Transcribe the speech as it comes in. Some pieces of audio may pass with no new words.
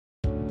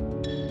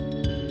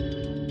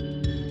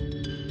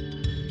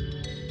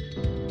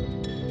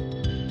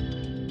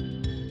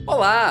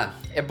Olá,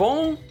 é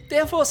bom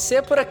ter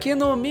você por aqui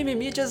no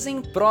Mimimidias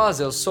em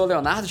Prosa. Eu sou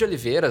Leonardo de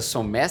Oliveira,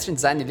 sou mestre em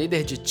design e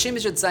líder de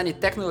times de design e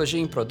tecnologia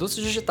em produtos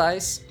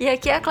digitais. E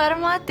aqui é a Clara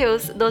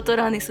Matheus,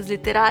 doutoranda em estudos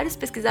literários,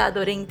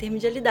 pesquisadora em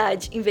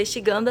intermedialidade,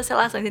 investigando as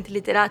relações entre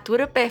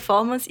literatura,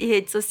 performance e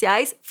redes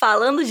sociais,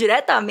 falando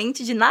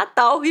diretamente de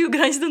Natal, Rio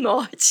Grande do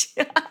Norte.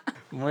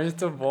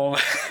 Muito bom.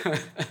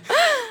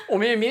 O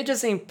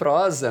Mimimidias em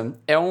Prosa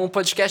é um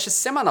podcast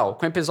semanal,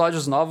 com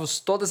episódios novos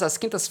todas as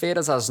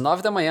quintas-feiras, às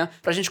 9 da manhã,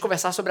 pra gente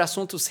conversar sobre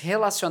assuntos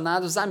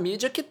relacionados à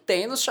mídia que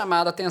tem nos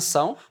chamado a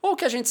atenção ou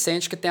que a gente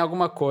sente que tem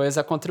alguma coisa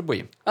a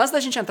contribuir. Antes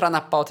da gente entrar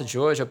na pauta de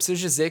hoje, eu preciso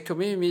dizer que o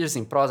Mimimidias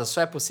em Prosa só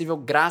é possível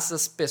graças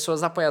às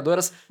pessoas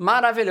apoiadoras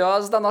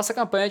maravilhosas da nossa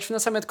campanha de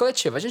financiamento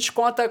coletivo. A gente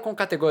conta com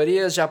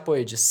categorias de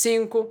apoio de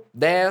 5,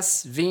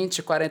 10, 20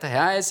 e 40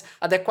 reais,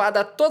 adequada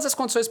a todas as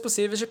condições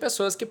possíveis de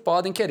pessoas que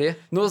podem querer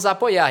nos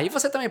apoiar. E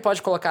você também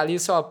pode colocar ali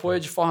seu apoio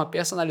de forma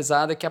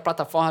personalizada que a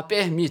plataforma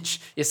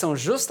permite. E são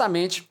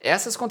justamente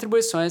essas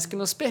contribuições que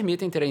nos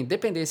permitem ter a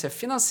independência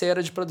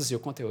financeira de produzir o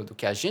conteúdo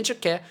que a gente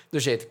quer, do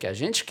jeito que a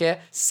gente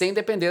quer, sem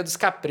depender dos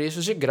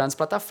caprichos de grandes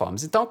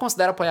plataformas. Então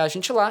considere apoiar a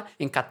gente lá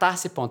em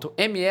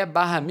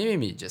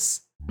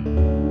catarse.me/mimimidias.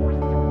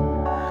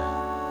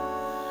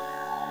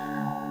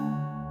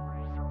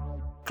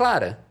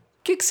 Clara,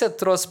 o que você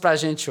trouxe pra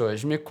gente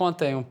hoje? Me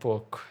conta aí um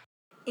pouco.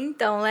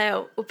 Então,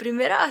 Léo, o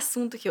primeiro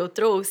assunto que eu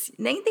trouxe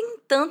nem tem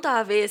tanto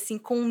a ver assim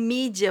com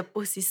mídia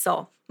por si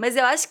só, mas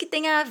eu acho que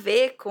tem a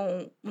ver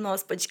com o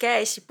nosso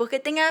podcast, porque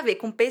tem a ver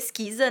com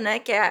pesquisa, né,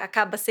 que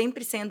acaba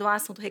sempre sendo um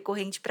assunto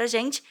recorrente pra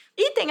gente,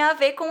 e tem a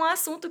ver com o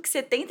assunto que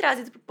você tem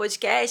trazido pro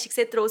podcast, que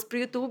você trouxe pro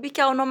YouTube, que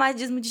é o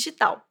nomadismo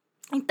digital.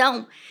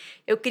 Então,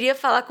 eu queria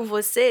falar com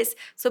vocês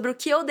sobre o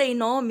que eu dei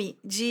nome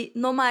de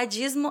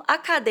nomadismo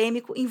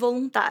acadêmico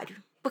involuntário.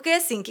 Porque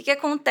assim, o que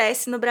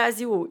acontece no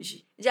Brasil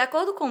hoje? De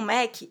acordo com o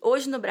MEC,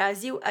 hoje no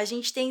Brasil, a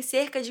gente tem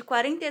cerca de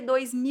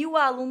 42 mil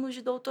alunos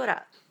de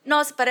doutorado.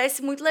 Nossa,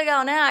 parece muito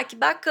legal, né? Ah, que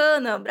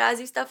bacana, o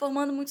Brasil está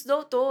formando muitos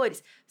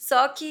doutores.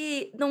 Só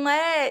que não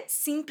é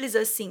simples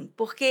assim,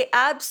 porque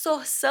a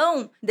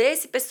absorção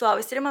desse pessoal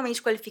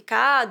extremamente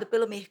qualificado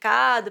pelo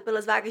mercado,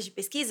 pelas vagas de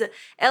pesquisa,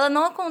 ela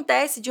não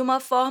acontece de uma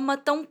forma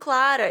tão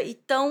clara e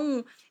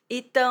tão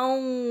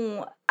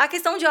a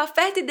questão de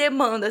oferta e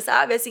demanda,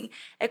 sabe? Assim,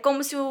 é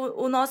como se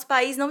o nosso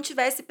país não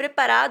tivesse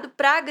preparado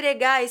para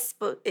agregar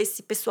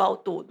esse pessoal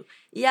todo.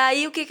 E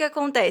aí, o que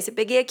acontece? Eu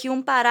peguei aqui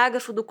um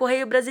parágrafo do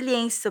Correio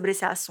Brasiliense sobre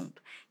esse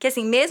assunto. Que,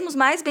 assim, mesmo os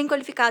mais bem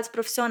qualificados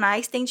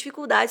profissionais têm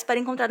dificuldades para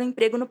encontrar um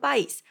emprego no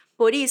país.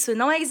 Por isso,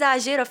 não é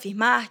exagero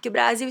afirmar que o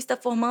Brasil está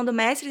formando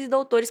mestres e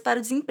doutores para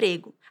o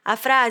desemprego. A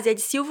frase é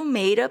de Silvio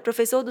Meira,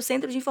 professor do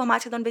Centro de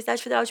Informática da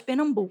Universidade Federal de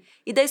Pernambuco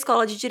e da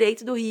Escola de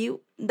Direito do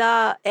Rio,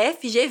 da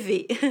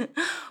FGV.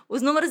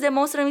 Os números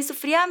demonstram isso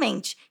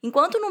friamente.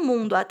 Enquanto no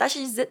mundo a taxa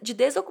de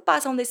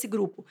desocupação desse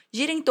grupo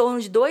gira em torno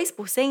de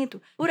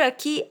 2%, por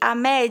aqui a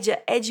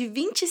média é de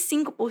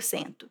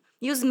 25%.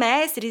 E os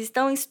mestres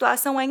estão em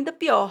situação ainda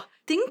pior.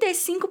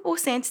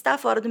 35% está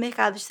fora do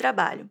mercado de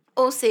trabalho.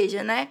 Ou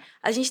seja, né,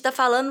 a gente está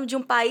falando de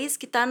um país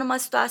que está numa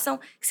situação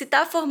que, se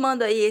está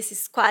formando aí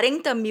esses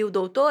 40 mil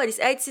doutores,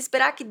 é de se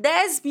esperar que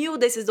 10 mil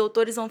desses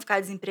doutores vão ficar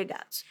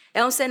desempregados.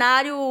 É um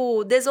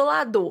cenário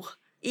desolador.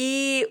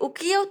 E o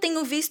que eu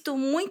tenho visto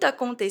muito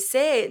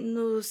acontecer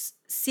nos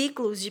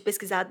ciclos de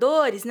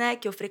pesquisadores, né,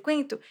 que eu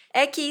frequento,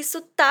 é que isso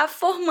está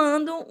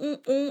formando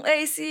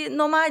esse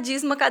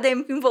nomadismo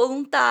acadêmico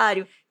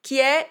involuntário,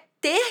 que é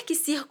ter que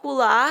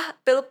circular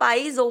pelo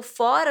país ou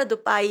fora do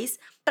país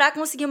para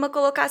conseguir uma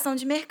colocação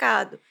de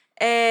mercado.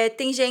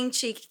 Tem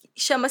gente que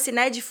chama-se,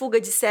 né, de fuga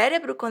de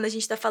cérebro, quando a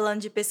gente está falando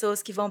de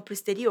pessoas que vão para o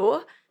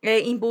exterior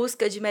em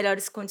busca de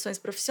melhores condições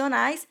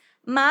profissionais,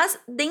 mas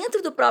dentro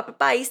do próprio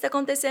país está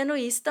acontecendo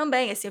isso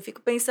também. Assim, eu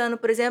fico pensando,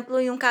 por exemplo,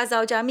 em um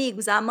casal de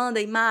amigos, a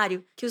Amanda e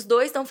Mário, que os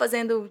dois estão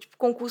fazendo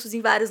concursos em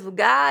vários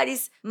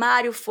lugares.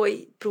 Mário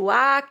foi para o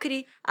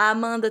Acre, a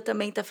Amanda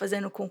também está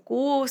fazendo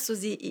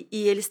concursos e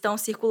eles estão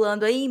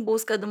circulando aí em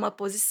busca de uma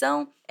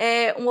posição.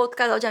 Um outro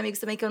casal de amigos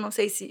também, que eu não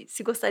sei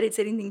se gostaria de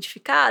ser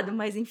identificado,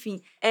 mas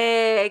enfim,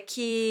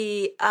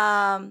 que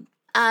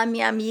a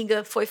minha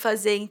amiga foi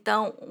fazer,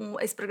 então,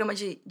 esse programa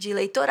de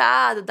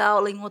leitorado, dar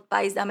aula em outro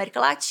país da América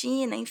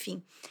Latina,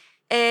 enfim.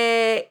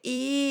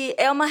 E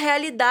é uma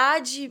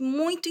realidade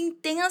muito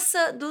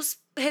intensa dos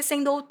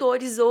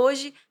recém-doutores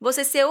hoje,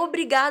 você ser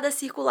obrigada a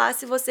circular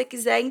se você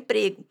quiser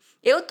emprego.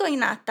 Eu estou em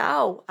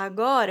Natal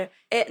agora,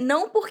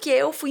 não porque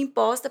eu fui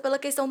imposta pela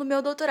questão do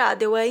meu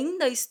doutorado, eu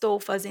ainda estou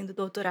fazendo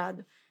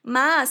doutorado,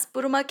 mas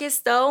por uma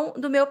questão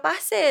do meu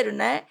parceiro,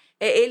 né?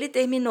 Ele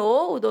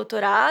terminou o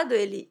doutorado,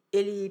 ele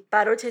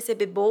parou de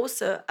receber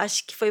bolsa,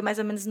 acho que foi mais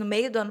ou menos no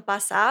meio do ano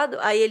passado,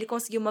 aí ele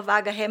conseguiu uma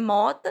vaga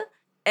remota,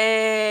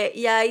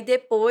 e aí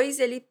depois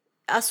ele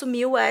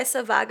assumiu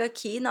essa vaga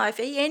aqui na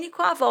UFRN,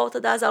 com a volta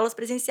das aulas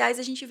presenciais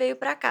a gente veio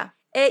para cá.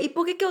 E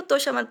por que eu tô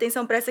chamando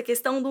atenção para essa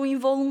questão do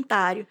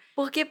involuntário?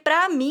 Porque,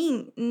 para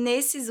mim,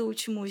 nesses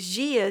últimos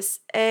dias,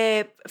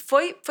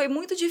 foi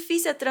muito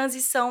difícil a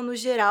transição no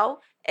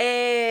geral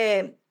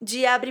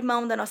de abrir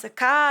mão da nossa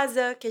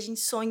casa, que a gente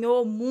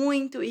sonhou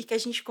muito e que a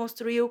gente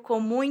construiu com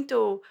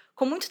muito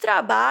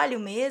trabalho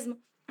mesmo.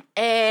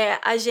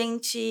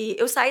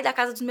 Eu saí da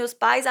casa dos meus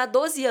pais há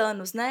 12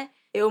 anos, né?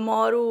 Eu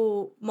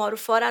moro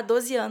fora há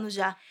 12 anos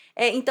já.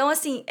 Então,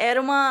 assim,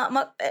 era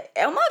uma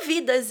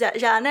vida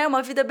já, né?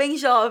 Uma vida bem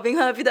jovem,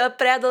 uma vida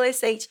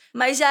pré-adolescente.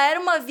 Mas já era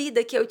uma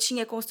vida que eu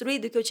tinha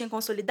construído, que eu tinha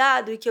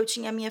consolidado e que eu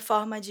tinha a minha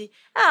forma de...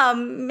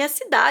 minha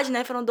cidade,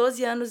 né? Foram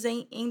 12 anos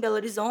em Belo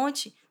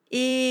Horizonte.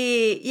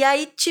 E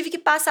aí tive que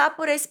passar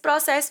por esse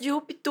processo de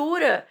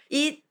ruptura.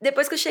 E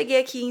depois que eu cheguei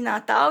aqui em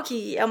Natal,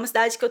 que é uma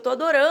cidade que eu tô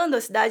adorando,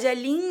 a cidade é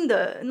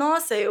linda.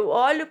 Nossa, eu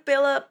olho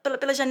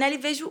pela janela e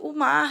vejo o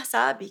mar,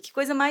 sabe? Que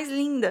coisa mais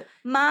linda.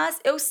 Mas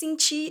eu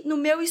senti no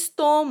meu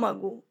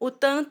estômago o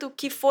tanto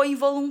que foi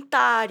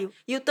involuntário.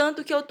 E o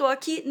tanto que eu tô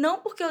aqui, não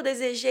porque eu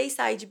desejei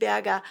sair de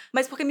BH,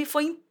 mas porque me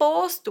foi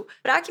imposto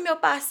para que meu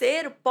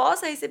parceiro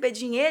possa receber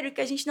dinheiro e que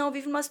a gente não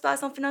vive numa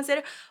situação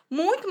financeira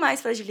muito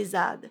mais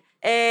fragilizada.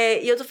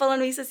 E eu tô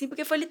falando isso assim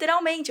porque foi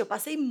literalmente, eu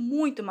passei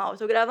muito mal. Eu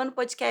tô gravando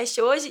podcast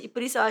hoje e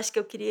por isso eu acho que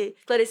eu queria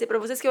esclarecer pra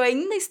vocês que eu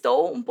ainda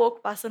estou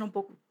passando um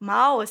pouco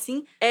mal,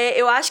 assim.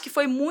 Eu acho que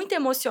foi muito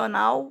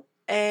emocional.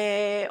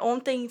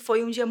 Ontem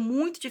foi um dia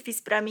muito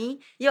difícil pra mim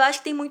e eu acho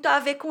que tem muito a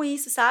ver com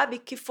isso, sabe?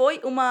 Que foi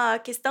uma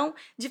questão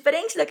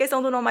diferente da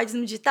questão do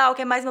nomadismo digital,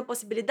 que é mais uma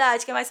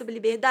possibilidade, que é mais sobre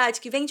liberdade,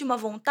 que vem de uma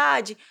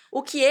vontade.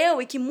 O que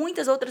eu e que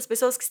muitas outras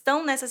pessoas que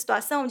estão nessa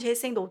situação de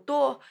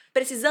recém-doutor,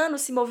 precisando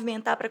se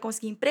movimentar para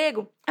conseguir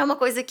emprego, é uma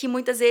coisa que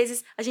muitas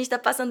vezes a gente está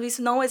passando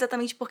isso não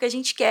exatamente porque a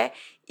gente quer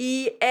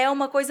e é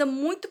uma coisa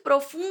muito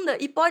profunda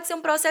e pode ser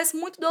um processo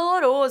muito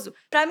doloroso.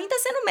 Para mim tá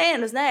sendo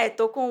menos, né?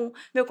 Tô com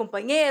meu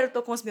companheiro,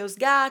 tô com os meus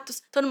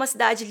gatos, tô numa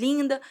cidade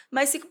linda,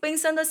 mas fico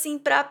pensando assim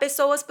para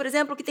pessoas, por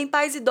exemplo, que têm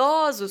pais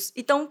idosos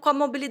e estão com a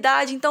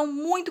mobilidade então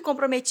muito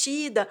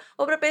comprometida,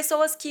 ou para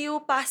pessoas que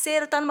o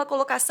parceiro tá numa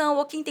colocação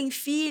ou quem tem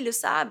filho,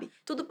 sabe?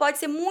 Tudo pode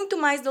ser muito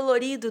mais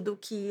dolorido do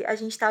que a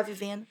gente tá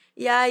vivendo.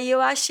 E aí eu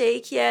achei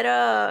que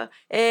era...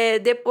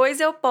 depois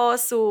eu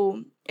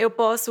posso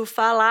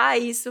falar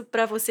isso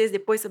para vocês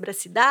depois sobre a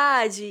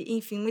cidade.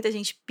 Enfim, muita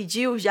gente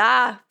pediu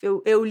já.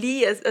 Eu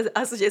li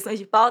as sugestões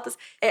de pautas.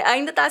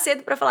 Ainda tá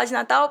cedo para falar de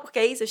Natal, porque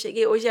é isso. Eu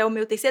cheguei, hoje é o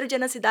meu 3º dia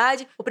na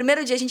cidade. O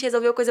primeiro dia a gente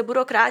resolveu coisa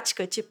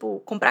burocrática,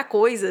 tipo comprar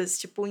coisas,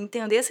 tipo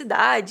entender a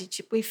cidade,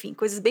 tipo, enfim,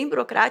 coisas bem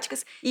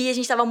burocráticas. E a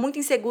gente tava muito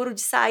inseguro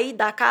de sair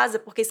da casa,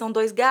 porque são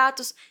 2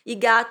 gatos, e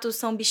gatos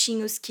são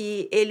bichinhos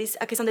que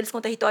a questão deles com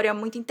o território é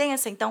muito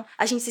intensa. Então,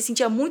 a gente se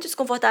sentia muito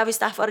desconfortável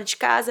estar fora de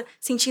casa,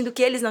 sentindo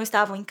que eles não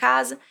estavam em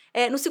casa.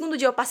 No segundo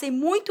dia eu passei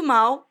muito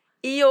mal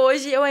e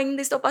hoje eu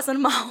ainda estou passando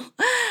mal.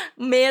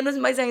 Menos,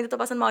 mas ainda estou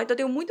passando mal. Então eu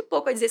tenho muito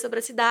pouco a dizer sobre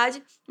a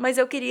cidade, mas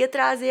eu queria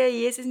trazer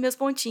aí esses meus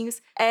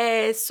pontinhos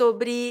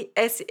sobre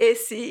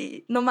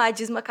esse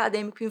nomadismo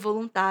acadêmico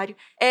involuntário.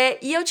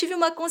 E eu tive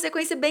uma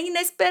consequência bem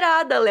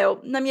inesperada,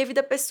 Léo, na minha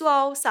vida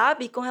pessoal,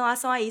 sabe? Com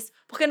relação a isso.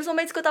 Porque nos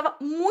momentos que eu tava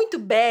muito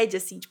bad,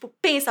 assim, tipo,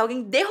 pensa,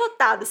 alguém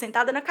derrotado,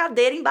 sentada na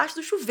cadeira embaixo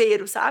do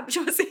chuveiro, sabe?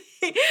 Tipo assim,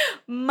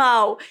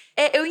 mal.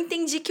 Eu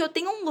entendi que eu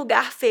tenho um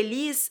lugar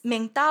feliz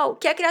mental,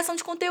 que é a criação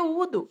de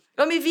conteúdo.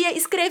 Eu me via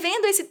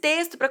escrevendo esse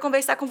texto para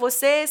conversar com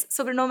vocês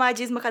sobre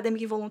nomadismo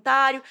acadêmico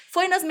involuntário.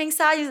 Foi nas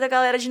mensagens da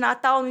galera de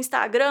Natal no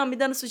Instagram, me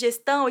dando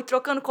sugestão e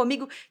trocando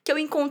comigo, que eu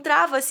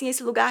encontrava, assim,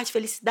 esse lugar de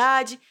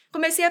felicidade.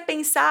 Comecei a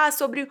pensar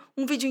sobre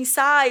um vídeo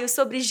ensaio,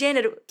 sobre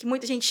gênero, que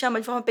muita gente chama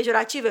de forma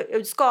pejorativa,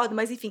 eu discordo,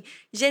 mas enfim,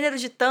 gênero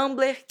de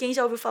Tumblr, quem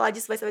já ouviu falar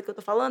disso vai saber do que eu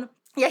tô falando.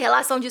 E a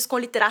relação disso com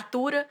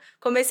literatura.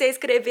 Comecei a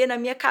escrever na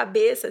minha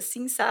cabeça,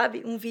 assim,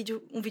 sabe? Um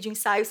vídeo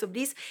ensaio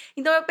sobre isso.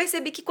 Então eu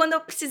percebi que quando eu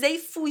precisei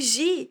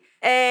fugir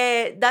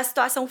da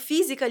situação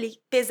física ali,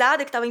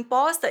 pesada que estava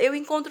imposta, eu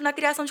encontro na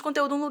criação de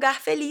conteúdo um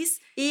lugar feliz.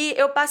 E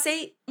eu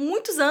passei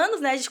muitos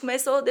anos, né? A gente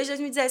começou desde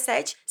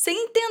 2017, sem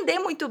entender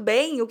muito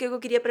bem o que eu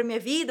queria pra minha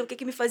vida, o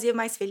que me fazia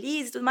mais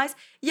feliz e tudo mais.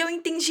 E eu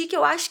entendi que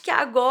eu acho que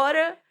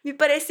agora me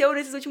pareceu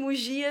nesses últimos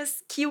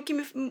dias que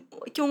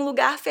que um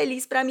lugar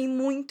feliz pra mim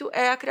muito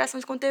é a criação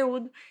de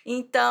conteúdo.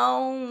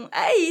 Então,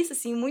 é isso,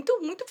 assim, muito,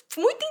 muito,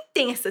 muito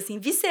intensa, assim,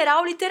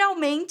 visceral,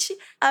 literalmente,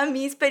 a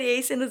minha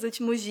experiência nos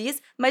últimos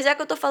dias. Mas já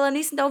que eu tô falando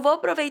isso, então eu vou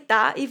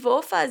aproveitar e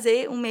vou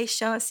fazer um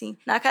merchan, assim,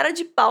 na cara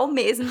de pau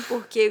mesmo,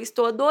 porque eu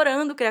estou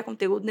adorando criar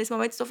conteúdo. Nesse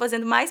momento, estou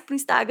fazendo mais pro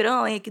Instagram,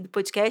 além aqui do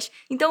podcast.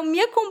 Então, me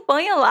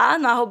acompanha lá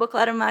no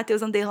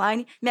 @claramateus_.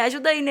 Me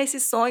ajuda aí nesse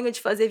sonho de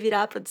fazer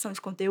virar a produção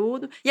de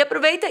conteúdo. E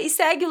aproveita e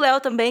segue o Léo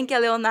também, que é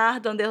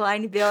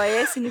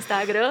Leonardo_BOS no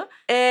Instagram.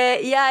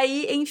 E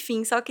aí,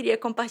 enfim, só queria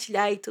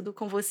compartilhar aí tudo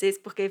com vocês,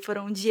 porque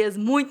foram dias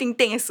muito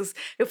intensos.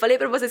 Eu falei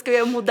pra vocês que eu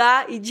ia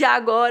mudar e de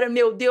agora,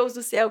 meu Deus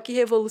do céu, que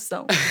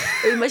revolução.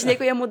 Eu imaginei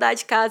que eu ia mudar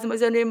de casa,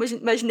 mas eu não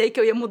imaginei que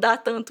eu ia mudar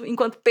tanto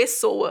enquanto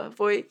pessoa.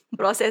 Foi um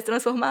processo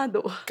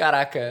transformador.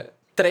 Caraca,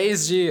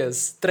 3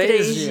 dias.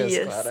 3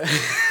 dias, Clara.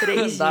 3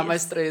 dias. Dá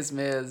mais 3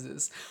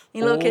 meses.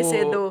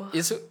 Enlouquecedor.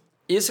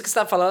 Isso que você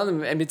tá falando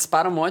me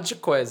dispara um monte de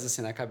coisa,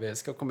 assim, na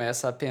cabeça, que eu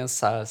começo a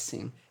pensar,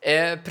 assim.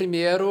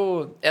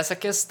 Primeiro, essa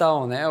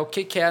questão, né? O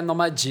que é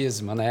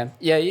nomadismo, né?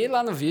 E aí,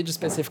 lá no vídeo,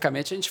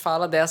 especificamente, a gente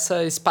fala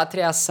dessa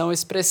expatriação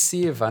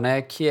expressiva,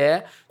 né? Que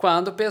é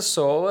quando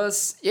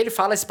pessoas... E ele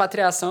fala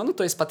expatriação, eu não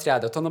tô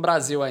expatriado, eu tô no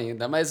Brasil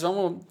ainda, mas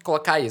vamos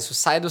colocar isso,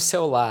 sai do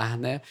seu lar,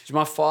 né? De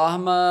uma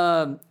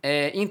forma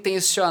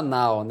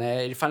intencional,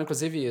 né? Ele fala,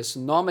 inclusive, isso,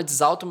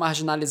 nômades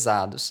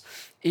automarginalizados.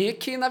 E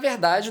que, na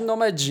verdade, o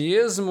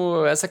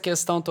nomadismo, essa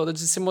questão toda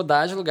de se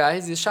mudar de lugar,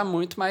 existe há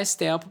muito mais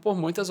tempo por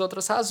muitas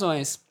outras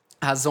razões.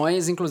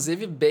 Razões,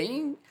 inclusive,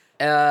 bem...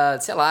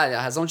 sei lá,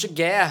 a razão de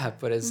guerra,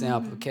 por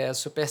exemplo, que é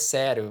super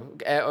sério.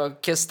 É a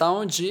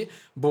questão de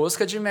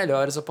busca de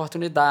melhores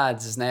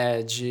oportunidades,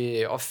 né?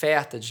 De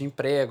oferta, de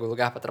emprego,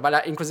 lugar para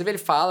trabalhar. Inclusive, ele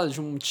fala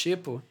de um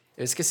tipo...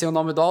 Eu esqueci o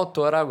nome do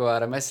autor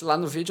agora, mas lá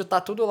no vídeo tá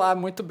tudo lá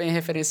muito bem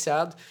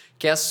referenciado,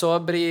 que é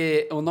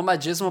sobre o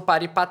nomadismo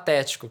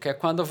paripatético, que é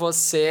quando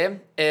você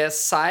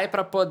sai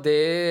para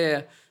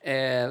poder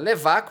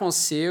levar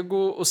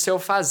consigo o seu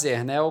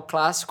fazer, né? O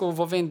clássico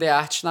vou vender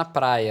arte na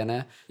praia,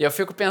 né? E eu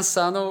fico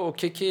pensando o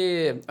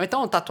que... Ou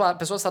então,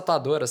 pessoas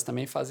tatuadoras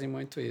também fazem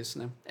muito isso,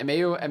 né? É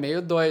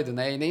meio doido,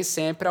 né? E nem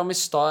sempre é uma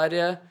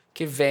história...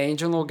 que vem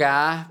de um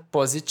lugar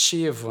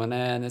positivo,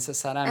 né?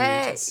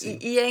 Necessariamente, assim.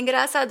 E é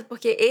engraçado,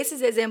 porque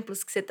esses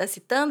exemplos que você está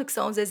citando, que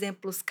são os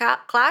exemplos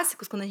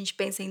clássicos, quando a gente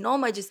pensa em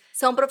nômades,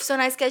 são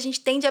profissionais que a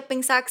gente tende a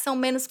pensar que são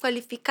menos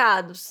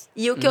qualificados.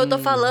 E o que eu tô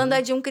falando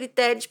é de um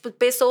critério, tipo,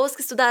 pessoas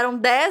que estudaram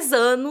 10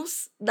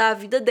 anos da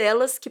vida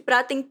delas, que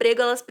para ter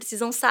emprego elas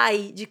precisam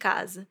sair de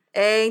casa.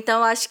 Então,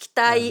 eu acho que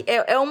tá aí...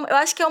 eu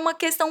acho que é uma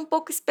questão um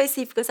pouco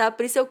específica, sabe?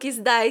 Por isso eu quis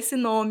dar esse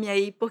nome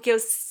aí, porque eu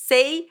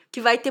sei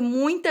que vai ter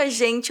muita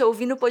gente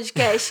ouvindo o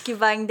podcast que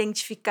vai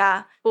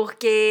identificar,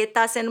 porque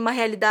tá sendo uma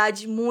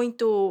realidade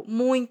muito,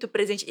 muito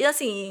presente. E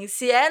assim,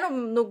 se é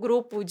no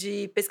grupo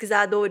de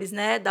pesquisadores,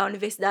 né, da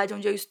universidade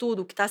onde eu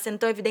estudo, que tá sendo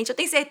tão evidente, eu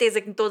tenho certeza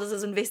que em todas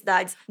as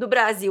universidades do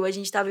Brasil a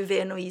gente tá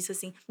vivendo isso,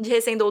 assim, de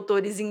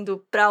recém-doutores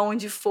indo pra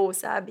onde for,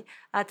 sabe?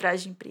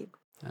 Atrás de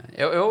emprego.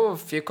 Eu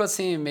fico,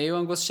 assim, meio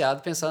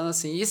angustiado pensando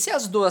assim, e se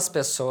as duas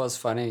pessoas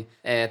forem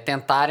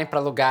tentarem para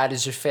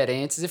lugares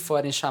diferentes e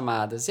forem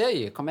chamadas? E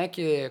aí, como é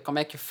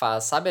que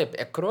faz? Sabe,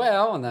 é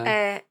cruel,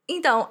 né?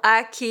 Então,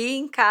 aqui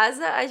em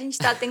casa a gente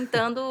tá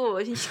tentando,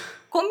 a gente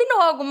combinou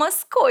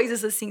algumas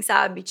coisas, assim,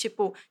 sabe?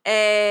 Tipo,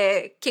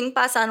 quem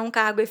passar num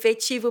cargo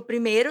efetivo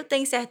primeiro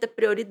tem certa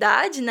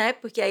prioridade, né?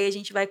 Porque aí a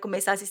gente vai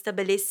começar a se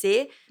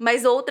estabelecer.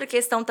 Mas outra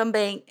questão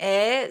também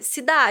é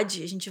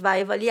cidade. A gente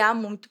vai avaliar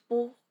muito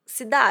por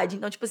cidade.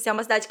 Então, tipo, se é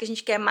uma cidade que a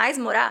gente quer mais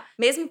morar,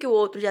 mesmo que o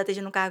outro já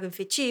esteja no cargo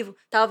efetivo,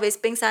 talvez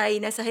pensar aí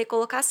nessa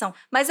recolocação.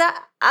 Mas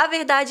a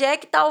verdade é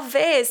que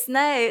talvez,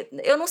 né,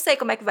 eu não sei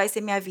como é que vai ser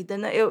minha vida,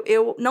 né?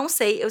 Eu não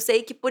sei. Eu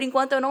sei que, por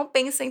enquanto, eu não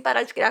penso em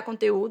parar de criar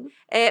conteúdo,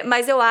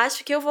 mas eu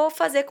acho que eu vou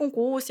fazer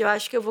concurso, eu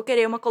acho que eu vou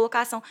querer uma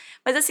colocação.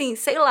 Mas, assim,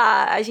 sei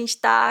lá, a gente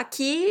tá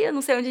aqui, eu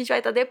não sei onde a gente vai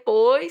estar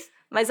depois.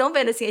 Mas vamos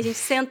vendo, assim, a gente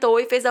sentou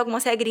e fez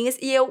algumas regrinhas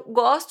e eu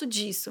gosto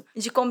disso,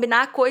 de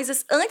combinar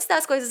coisas antes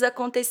das coisas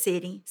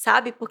acontecerem,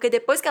 sabe? Porque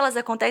depois que elas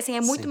acontecem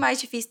é muito mais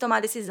difícil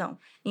tomar decisão.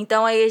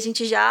 Então aí a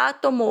gente já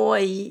tomou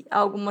aí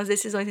algumas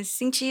decisões nesse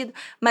sentido.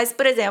 Mas,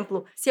 por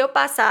exemplo, se eu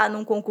passar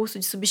num concurso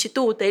de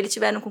substituta, ele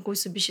tiver num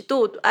concurso de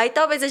substituto, aí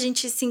talvez a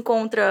gente se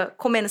encontra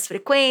com menos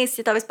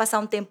frequência, talvez passar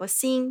um tempo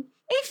assim.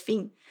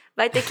 Enfim,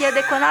 vai ter que ir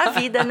adequando a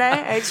vida,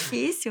 né? É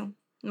difícil,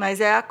 mas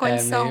é a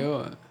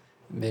condição.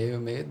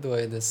 Meio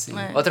doido, assim.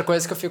 Outra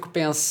coisa que eu fico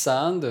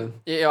pensando,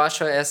 e eu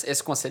acho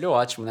esse conselho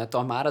ótimo, né?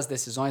 Tomar as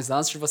decisões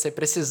antes de você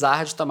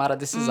precisar de tomar a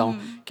decisão.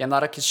 Que na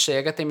hora que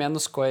chega tem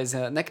menos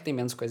coisa... Não é que tem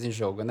menos coisa em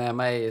jogo, né?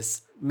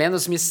 Mas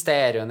menos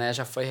mistério, né?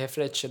 Já foi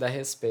refletido a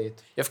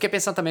respeito. Eu fiquei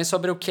pensando também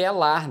sobre o que é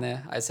lar,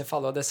 né? Aí você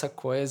falou dessa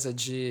coisa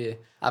de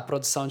a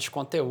produção de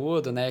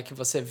conteúdo, né? Que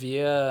você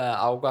via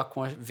algo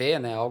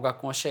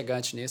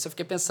aconchegante nisso. Eu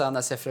fiquei pensando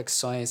nas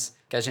reflexões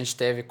que a gente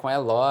teve com a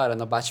Elora,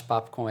 no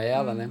bate-papo com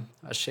ela, né?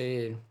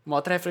 Achei uma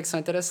outra reflexão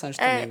interessante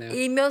também, né?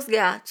 E meus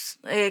gatos.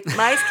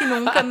 Mais que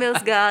nunca,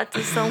 meus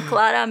gatos são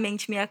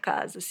claramente minha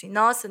casa, assim.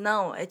 Nossa,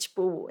 não, é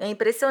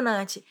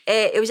impressionante.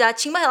 Eu já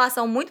tinha uma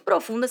relação muito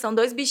profunda, são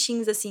 2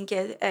 bichinhos, assim, que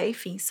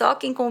enfim, só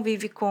quem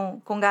convive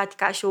com gato e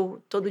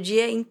cachorro todo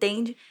dia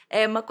entende.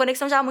 É uma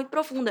conexão já muito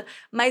profunda.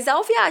 Mas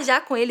ao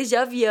viajar com eles de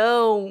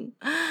avião,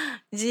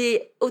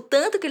 o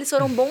tanto que eles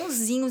foram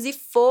bonzinhos e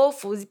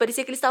fofos, e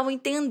parecia que eles estavam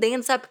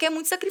entendendo, sabe? Porque é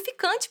muito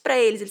sacrificante pra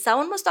eles. Eles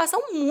estavam numa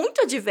situação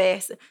muito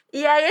adversa.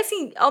 E aí,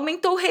 assim,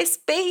 aumentou o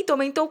respeito,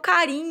 aumentou o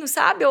carinho,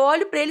 sabe? Eu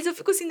olho pra eles e eu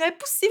fico assim, não é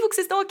possível que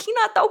vocês estão aqui em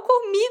Natal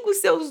comigo,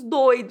 seus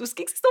doidos. O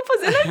que vocês estão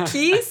fazendo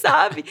aqui,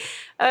 sabe?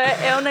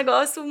 É um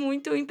negócio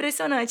muito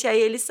impressionante. Aí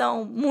eles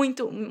são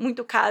muito,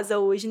 muito casa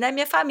hoje, né?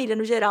 Minha família,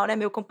 no geral, né?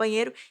 Meu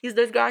companheiro e os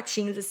 2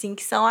 gatinhos, assim,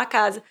 que são a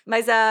casa.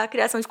 Mas a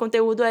criação de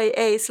conteúdo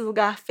é esse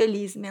lugar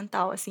feliz,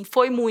 mental, assim.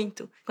 Foi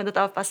muito quando eu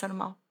tava passando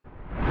mal.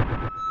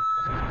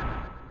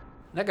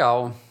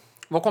 Legal.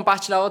 Vou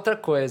compartilhar outra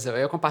coisa. Eu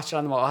ia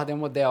compartilhar numa ordem, eu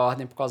mudei a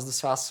ordem por causa do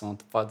seu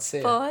assunto. Pode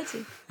ser?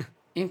 Pode.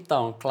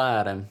 Então,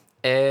 Clara,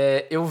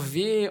 Eu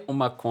vi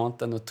uma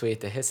conta no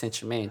Twitter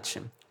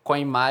recentemente com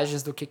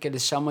imagens do que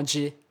eles chamam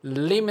de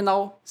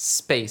liminal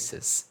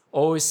spaces,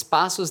 ou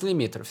espaços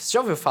limítrofes. Já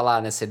ouviu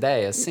falar nessa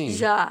ideia, assim?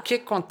 Já. O que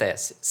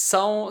acontece?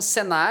 São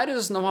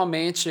cenários,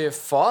 normalmente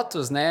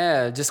fotos,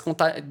 né,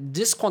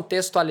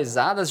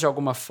 descontextualizadas de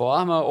alguma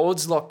forma ou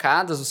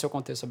deslocadas do seu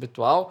contexto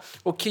habitual,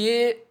 o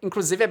que,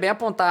 inclusive, é bem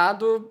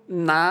apontado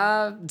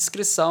na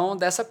descrição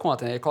dessa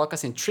conta, né? Ele coloca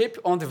assim, trip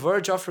on the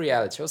verge of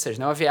reality, ou seja,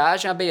 né, uma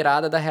viagem à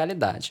beirada da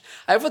realidade.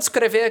 Aí eu vou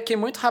descrever aqui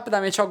muito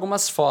rapidamente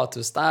algumas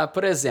fotos, tá?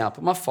 Por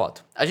exemplo, uma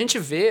foto. A gente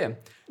vê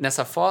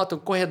nessa foto, um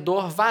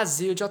corredor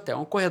vazio de hotel.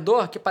 Um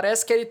corredor que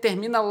parece que ele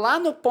termina lá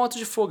no ponto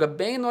de fuga,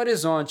 bem no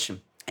horizonte.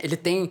 Ele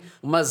tem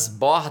umas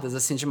bordas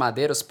assim de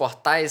madeira, os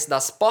portais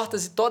das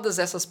portas e todas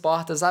essas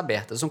portas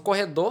abertas. Um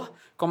corredor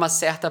com uma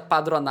certa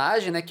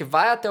padronagem, né, que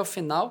vai até o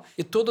final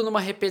e tudo numa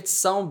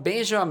repetição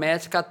bem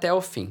geométrica até o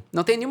fim.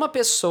 Não tem nenhuma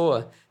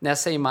pessoa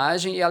nessa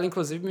imagem e ela,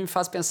 inclusive, me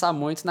faz pensar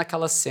muito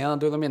naquela cena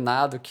do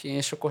iluminado que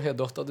enche o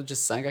corredor todo de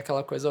sangue,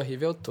 aquela coisa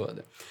horrível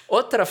toda.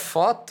 Outra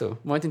foto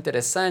muito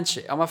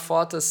interessante é uma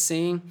foto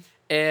assim,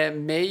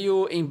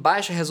 meio em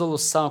baixa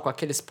resolução, com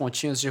aqueles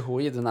pontinhos de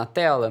ruído na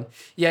tela.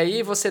 E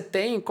aí você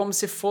tem como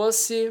se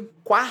fosse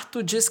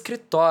quarto de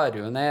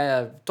escritório,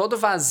 né? Todo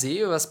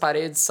vazio, as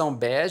paredes são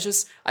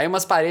beges, aí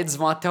umas paredes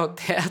vão até o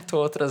teto,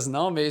 outras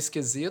não, meio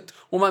esquisito.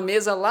 Uma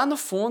mesa lá no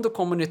fundo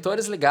com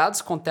monitores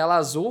ligados, com tela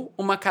azul,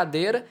 uma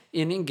cadeira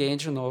e ninguém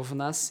de novo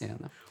na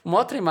cena. Uma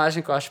outra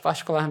imagem que eu acho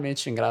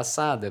particularmente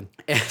engraçada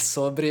é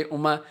sobre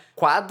uma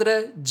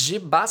quadra de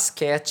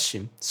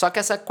basquete. Só que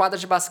essa quadra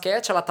de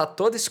basquete, ela tá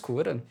toda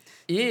escura.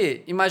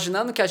 E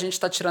imaginando que a gente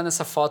tá tirando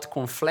essa foto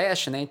com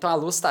flash, né? Então a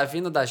luz tá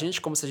vindo da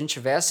gente como se a gente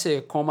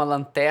tivesse com uma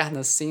lanterna,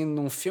 assim,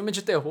 num filme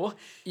de terror.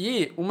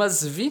 E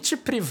umas 20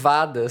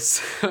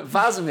 privadas,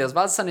 vaso mesmo,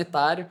 vaso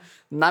sanitário,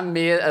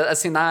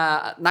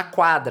 na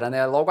quadra,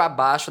 né? Logo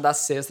abaixo da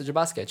cesta de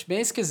basquete. Bem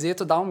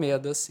esquisito, dá um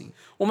medo, assim.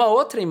 Uma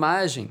outra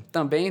imagem,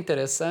 também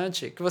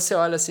interessante, que você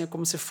olha assim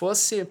como se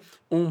fosse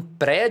um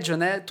prédio,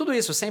 né? Tudo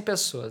isso, 100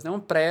 pessoas, né? Um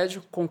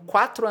prédio com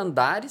 4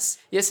 andares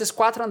e esses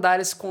 4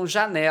 andares com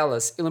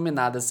janelas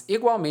iluminadas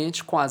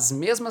igualmente, com as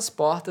mesmas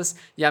portas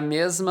e o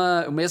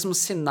mesmo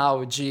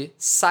sinal de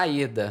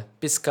saída,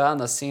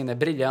 piscando assim, né?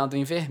 Brilhando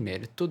em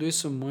vermelho. Tudo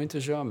isso muito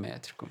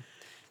geométrico.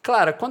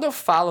 Claro, quando eu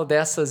falo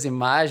dessas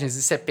imagens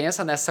e você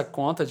pensa nessa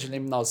conta de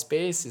liminal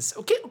spaces,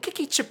 o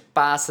que te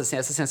passa, assim,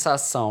 essa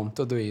sensação,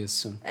 tudo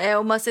isso? É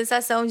uma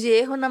sensação de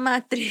erro na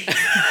matriz.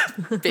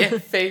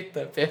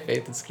 Perfeita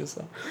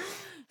descrição.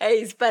 É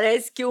isso,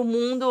 parece que o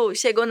mundo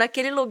chegou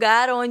naquele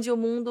lugar onde o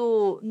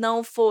mundo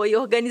não foi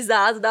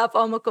organizado da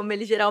forma como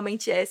ele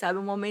geralmente é, sabe?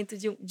 Um momento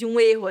de um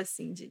erro,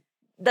 assim,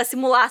 da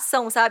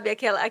simulação, sabe?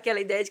 Aquela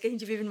ideia de que a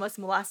gente vive numa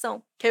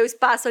simulação. Que aí o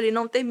espaço ali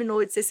não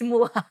terminou de ser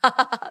simulado.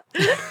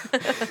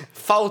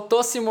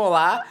 Faltou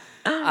simular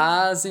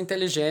as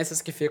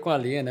inteligências que ficam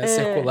ali, né?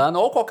 Circulando.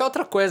 Ou qualquer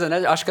outra coisa,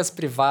 né? Acho que as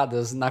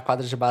privadas na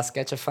quadra de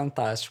basquete é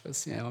fantástico,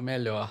 assim. É o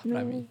melhor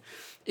pra mim.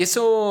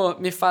 Isso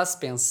me faz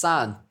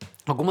pensar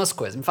algumas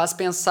coisas. Me faz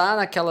pensar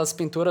naquelas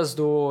pinturas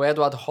do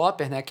Edward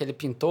Hopper, né? Aquele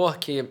pintor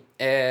que...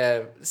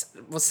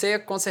 você,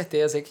 com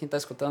certeza, aí, quem está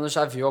escutando,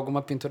 já viu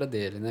alguma pintura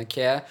dele, né? Que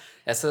é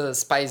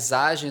essas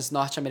paisagens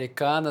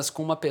norte-americanas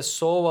com uma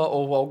pessoa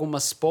ou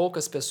algumas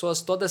poucas pessoas,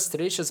 todas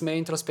tristes, meio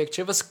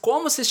introspectivas,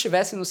 como se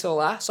estivessem no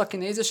celular, só que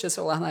nem existia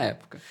celular na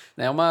época.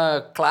 Né?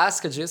 Uma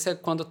clássica disso é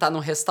quando tá num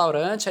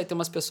restaurante, aí tem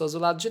umas pessoas do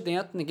lado de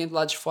dentro, ninguém do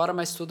lado de fora,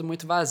 mas tudo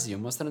muito vazio,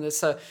 mostrando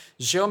essa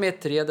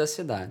geometria da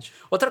cidade.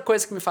 Outra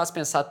coisa que me faz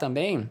pensar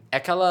também é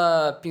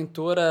aquela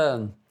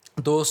pintura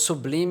do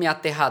sublime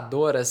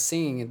aterrador,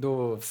 assim,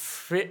 do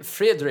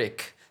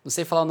Friedrich, não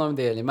sei falar o nome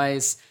dele,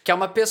 mas que é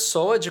uma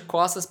pessoa de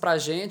costas pra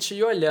gente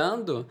e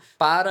olhando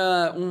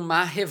para um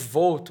mar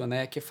revolto,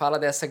 né? Que fala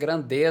dessa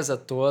grandeza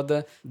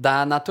toda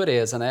da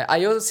natureza, né?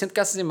 Aí eu sinto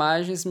que essas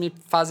imagens me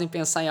fazem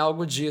pensar em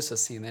algo disso,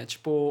 assim, né?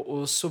 Tipo,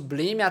 o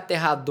sublime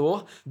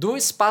aterrador do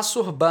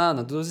espaço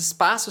urbano, dos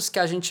espaços que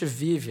a gente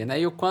vive, né?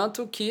 E o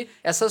quanto que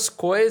essas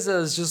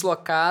coisas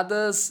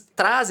deslocadas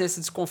trazem esse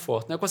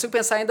desconforto, né? Eu consigo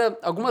pensar ainda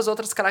algumas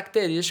outras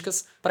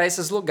características para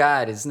esses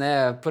lugares,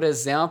 né? Por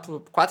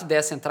exemplo, 4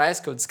 ideias centrais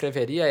que eu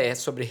descreveria é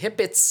sobre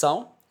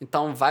repetição,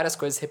 então várias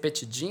coisas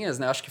repetidinhas,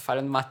 né? Eu acho que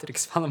Falha no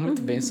Matrix fala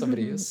muito bem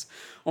sobre isso.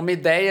 Uma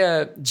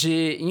ideia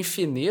de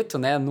infinito,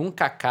 né?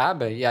 Nunca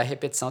acaba, e a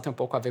repetição tem um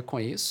pouco a ver com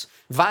isso.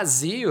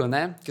 Vazio,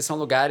 né? Que são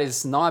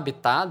lugares não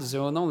habitados,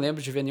 eu não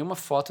lembro de ver nenhuma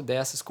foto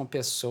dessas com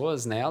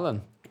pessoas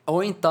nela.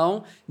 Ou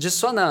então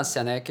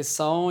dissonância, né? Que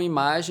são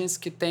imagens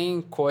que têm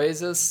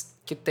coisas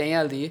que tem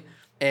ali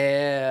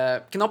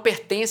que não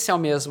pertencem ao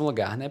mesmo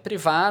lugar, né?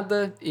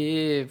 Privada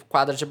e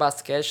quadra de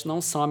basquete não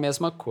são a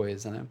mesma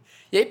coisa, né?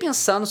 E aí,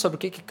 pensando sobre o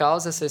que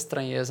causa essa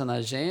estranheza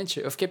na gente,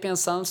 eu fiquei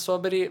pensando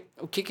sobre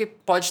o que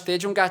pode ter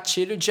de um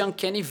gatilho de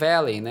uncanny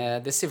valley, né?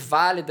 Desse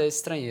vale da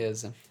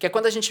estranheza. Que é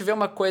quando a gente vê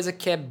uma coisa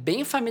que é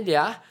bem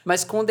familiar,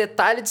 mas com um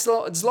detalhe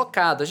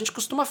deslocado. A gente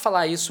costuma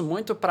falar isso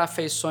muito para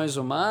afeições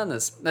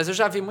humanas, mas eu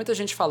já vi muita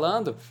gente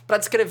falando para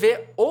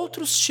descrever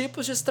outros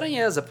tipos de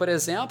estranheza. Por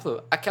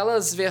exemplo,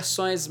 aquelas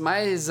versões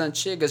mais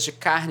antigas de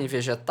carne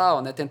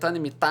vegetal, né? Tentando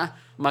imitar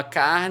uma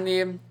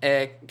carne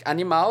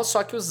animal,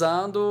 só que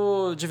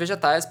usando de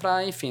vegetais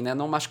para, enfim, né,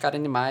 não machucar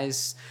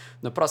animais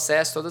no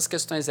processo, todas as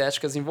questões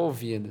éticas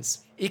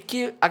envolvidas. E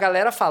que a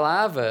galera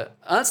falava,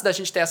 antes da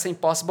gente ter essa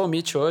Impossible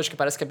Meat hoje, que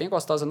parece que é bem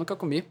gostosa, eu nunca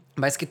comi,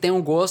 mas que tem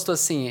um gosto,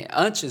 assim,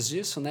 antes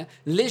disso, né,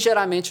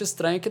 ligeiramente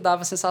estranho, que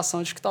dava a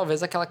sensação de que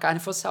talvez aquela carne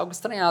fosse algo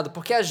estranhado.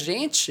 Porque a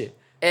gente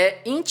é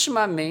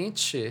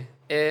intimamente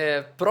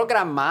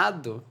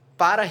programado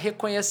para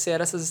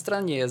reconhecer essas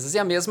estranhezas. E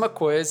a mesma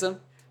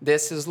coisa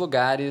desses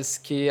lugares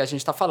que a gente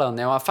está falando,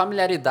 né? Uma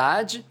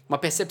familiaridade, uma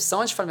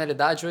percepção de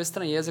familiaridade ou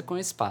estranheza com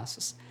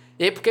espaços.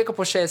 E aí, por que eu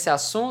puxei esse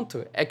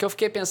assunto? É que eu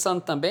fiquei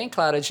pensando também,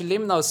 Clara, de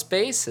liminal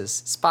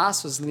spaces,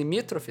 espaços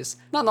limítrofes,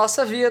 na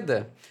nossa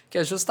vida, que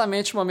é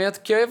justamente o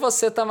momento que eu e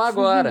você estamos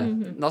agora.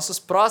 Nossos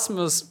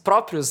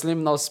próprios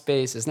liminal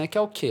spaces, né? Que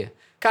é o quê?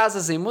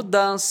 Casas em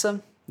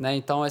mudança, né?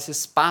 Então, esse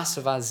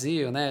espaço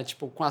vazio, né?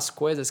 Tipo, com as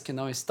coisas que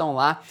não estão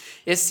lá.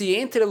 Esse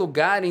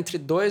entre-lugar entre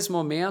dois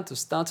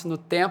momentos, tanto no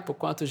tempo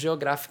quanto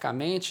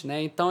geograficamente,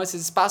 né? Então,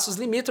 esses espaços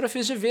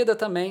limítrofes de vida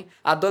também.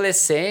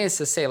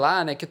 Adolescência, sei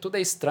lá, né? Que tudo é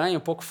estranho,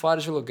 um pouco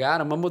fora de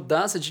lugar. Uma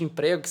mudança de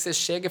emprego que você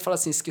chega e fala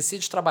assim, esqueci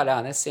de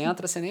trabalhar, né? Você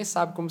entra, você nem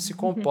sabe como se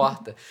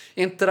comporta.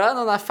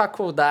 Entrando na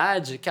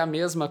faculdade, que é a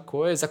mesma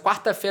coisa.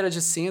 Quarta-feira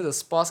de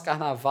cinzas,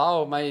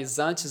 pós-carnaval, mas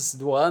antes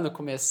do ano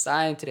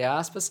começar, entre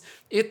aspas.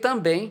 E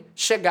também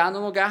chegar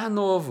num lugar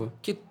novo,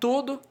 que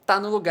tudo tá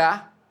no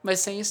lugar, mas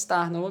sem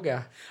estar no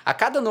lugar. A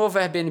cada novo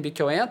Airbnb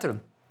que eu entro,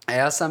 é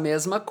essa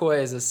mesma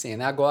coisa, assim,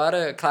 né?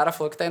 Agora, Clara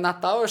falou que tá em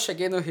Natal, eu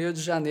cheguei no Rio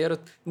de Janeiro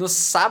no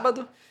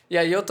sábado, e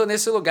aí eu tô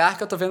nesse lugar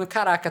que eu tô vendo,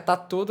 caraca, tá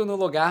tudo no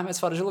lugar, mas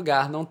fora de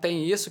lugar. Não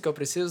tem isso que eu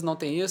preciso, não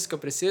tem isso que eu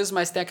preciso,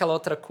 mas tem aquela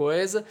outra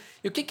coisa.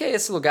 E o que é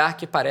esse lugar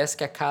que parece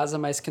que é casa,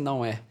 mas que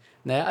não é?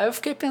 Né? Aí eu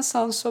fiquei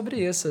pensando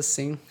sobre isso,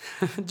 assim.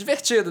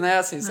 Divertido, né?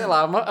 Assim, sei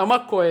lá, é uma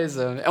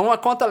coisa. É uma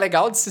conta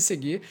legal de se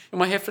seguir.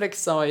 Uma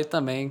reflexão aí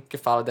também que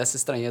fala dessa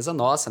estranheza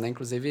nossa, né?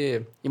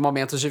 Inclusive em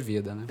momentos de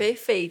vida, né?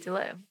 Perfeito,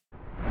 Léo.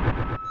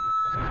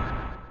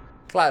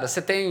 Claro,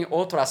 você tem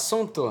outro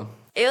assunto?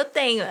 Eu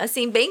tenho,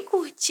 assim, bem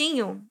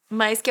curtinho,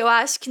 mas que eu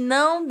acho que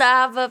não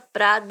dava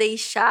pra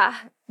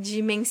deixar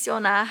de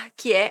mencionar,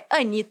 que é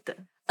Anitta.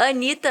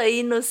 Anitta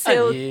aí no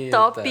seu Anitta.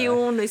 top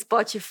 1 no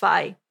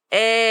Spotify.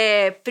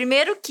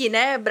 Primeiro que,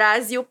 né,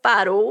 Brasil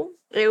parou.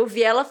 Eu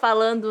vi ela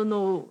falando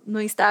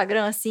no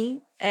Instagram,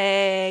 assim,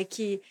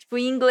 que, tipo,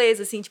 em inglês,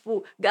 assim,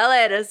 tipo,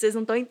 galera, vocês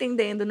não estão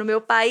entendendo, no meu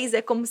país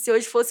é como se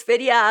hoje fosse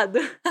feriado.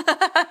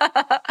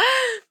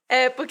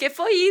 Porque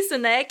foi isso,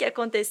 né, que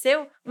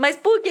aconteceu. Mas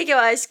por que eu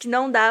acho que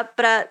não dá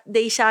pra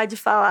deixar de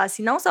falar,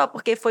 assim? Não só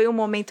porque foi um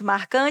momento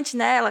marcante,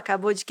 né? Ela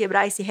acabou de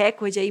quebrar esse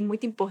recorde aí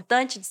muito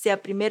importante de ser a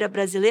primeira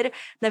brasileira.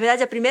 Na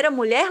verdade, a primeira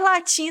mulher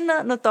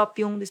latina no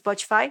top 1 do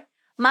Spotify.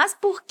 Mas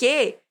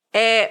porque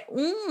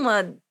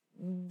uma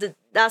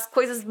das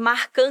coisas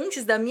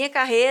marcantes da minha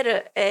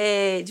carreira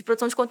de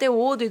produção de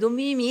conteúdo e do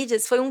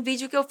mimimidias foi um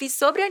vídeo que eu fiz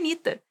sobre a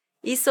Anitta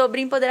e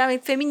sobre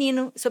empoderamento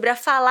feminino, sobre a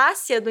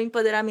falácia do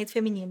empoderamento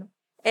feminino.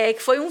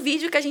 Que foi um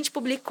vídeo que a gente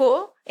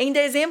publicou em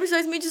dezembro de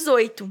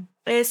 2018,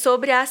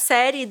 sobre a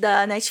série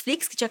da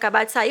Netflix, que tinha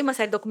acabado de sair, uma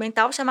série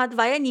documental chamada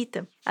Vai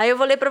Anitta. Aí eu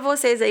vou ler pra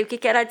vocês aí o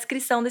que era a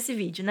descrição desse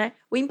vídeo, né?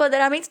 O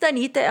empoderamento da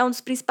Anitta é um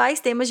dos principais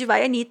temas de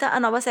Vai Anitta, a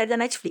nova série da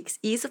Netflix.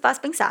 E isso faz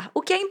pensar,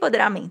 o que é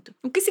empoderamento?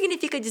 O que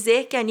significa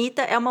dizer que a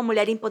Anitta é uma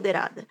mulher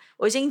empoderada?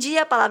 Hoje em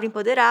dia, a palavra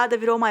empoderada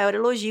virou o maior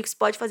elogio que se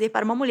pode fazer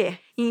para uma mulher.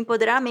 E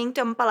empoderamento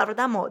é uma palavra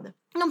da moda.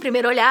 Num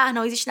primeiro olhar,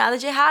 não existe nada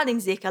de errado em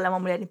dizer que ela é uma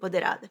mulher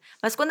empoderada.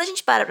 Mas quando a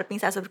gente para pra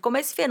pensar sobre como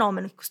esse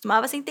fenômeno, que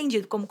costumava ser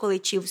entendido como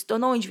coletivo, se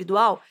tornou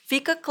individual,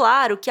 fica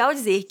claro que ao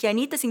dizer que a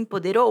Anitta se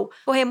empoderou,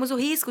 corremos o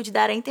risco de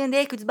dar a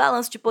entender que o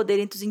desbalanço de poder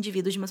entre os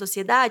indivíduos de uma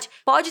sociedade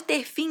pode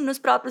ter fim nos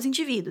próprios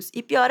indivíduos.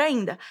 E pior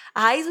ainda,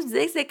 a raiz do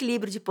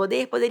desequilíbrio de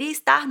poder poderia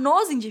estar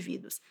nos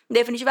indivíduos.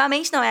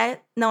 Definitivamente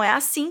não é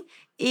assim.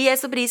 E é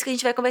sobre isso que a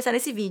gente vai conversar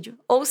nesse vídeo.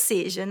 Ou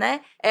seja,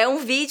 né? É um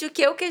vídeo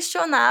que eu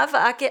questionava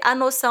a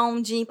noção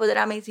de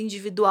empoderamento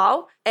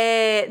individual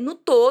no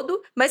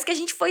todo, mas que a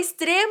gente foi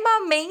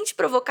extremamente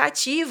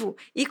provocativo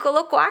e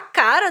colocou a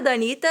cara da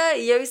Anitta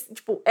e eu,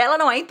 tipo, ela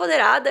não é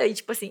empoderada e,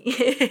 tipo assim...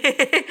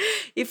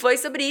 E foi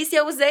sobre isso e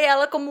eu usei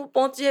ela como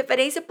ponto de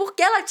referência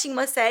porque ela tinha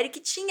uma série que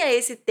tinha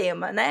esse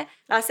tema, né?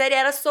 A série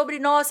era sobre,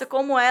 nossa,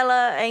 como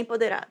ela é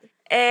empoderada.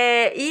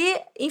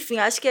 Enfim,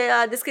 acho que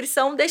a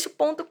descrição deixa o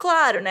ponto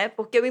claro, né?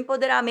 Porque o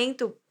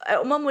empoderamento...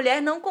 Uma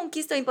mulher não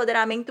conquista o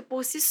empoderamento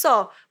por si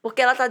só,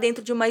 porque ela tá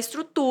dentro de uma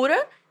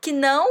estrutura que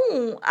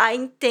não a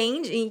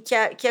entende,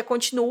 que a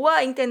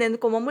continua entendendo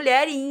como uma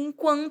mulher, e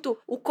enquanto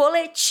o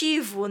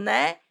coletivo,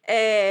 né?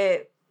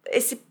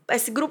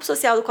 esse grupo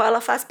social do qual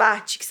ela faz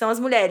parte, que são as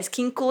mulheres,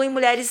 que incluem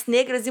mulheres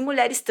negras e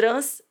mulheres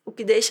trans, o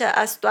que deixa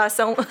a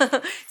situação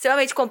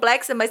extremamente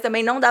complexa, mas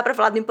também não dá para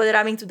falar do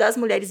empoderamento das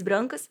mulheres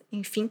brancas,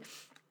 enfim,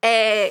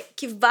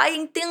 que vai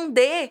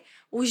entender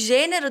o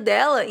gênero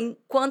dela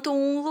enquanto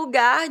um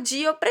lugar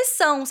de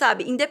opressão,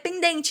 sabe?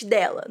 Independente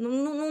dela.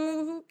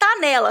 Não tá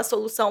nela a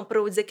solução para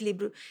o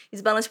desequilíbrio e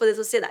desbalance de poder da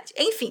sociedade.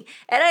 Enfim,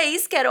 era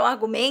isso que era um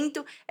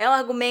argumento. É um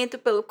argumento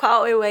pelo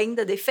qual eu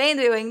ainda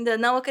defendo, eu ainda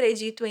não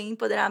acredito em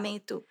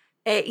empoderamento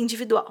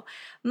individual.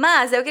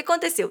 Mas o que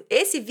aconteceu?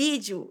 Esse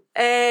vídeo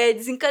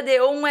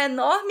desencadeou um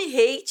enorme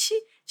hate.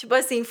 Tipo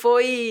assim,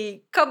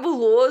 foi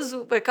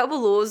cabuloso.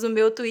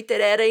 Meu Twitter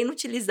era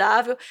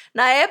inutilizável.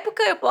 Na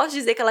época, eu posso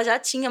dizer que ela já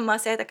tinha uma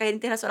certa carreira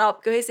internacional,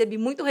 porque eu recebi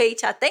muito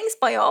hate até em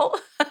espanhol.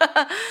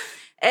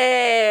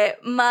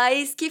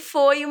 Mas que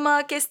foi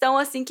uma questão,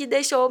 assim, que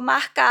deixou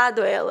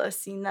marcado ela,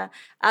 assim, a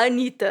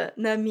Anitta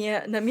na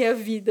minha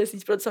vida, assim,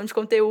 de produção de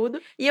conteúdo.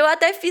 E eu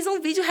até fiz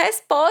um vídeo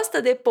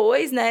resposta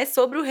depois, né,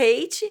 sobre o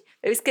hate.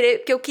 Eu escrevi,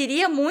 porque eu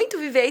queria muito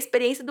viver a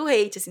experiência do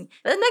hate, assim.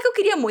 Mas não é que eu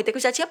queria muito, é que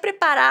eu já tinha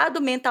preparado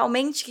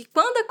mentalmente que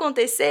quando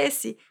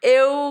acontecesse,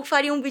 eu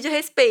faria um vídeo a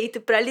respeito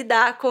pra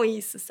lidar com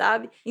isso,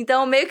 sabe?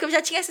 Então, meio que eu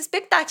já tinha essa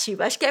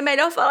expectativa. Acho que é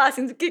melhor falar,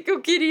 assim, do que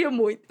eu queria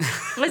muito.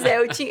 Mas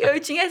eu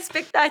tinha essa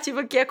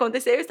expectativa que ia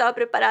acontecer, eu estava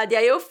preparada. E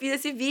aí eu fiz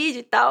esse vídeo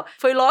e tal.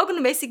 Foi logo no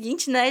mês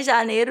seguinte, né,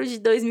 janeiro de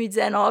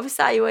 2019,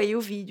 saiu aí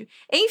o vídeo.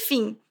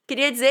 Enfim,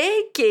 queria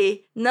dizer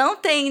que não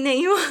tem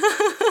nenhum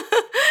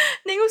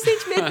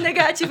sentimento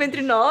negativo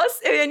entre nós.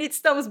 Eu e a Anitta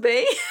estamos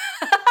bem.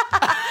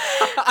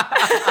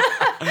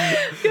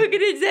 O que eu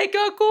queria dizer é que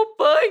eu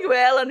acompanho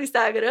ela no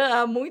Instagram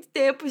há muito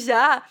tempo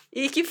já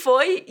e que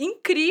foi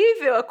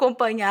incrível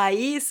acompanhar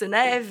isso,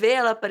 né? Ver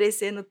ela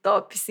aparecer no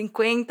top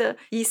 50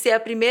 e ser a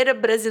primeira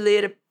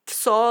brasileira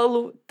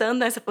solo, estando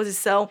nessa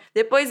posição.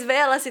 Depois ver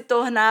ela se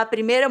tornar a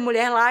primeira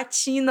mulher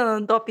latina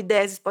no top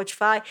 10 do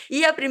Spotify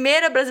e a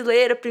primeira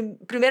brasileira,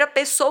 primeira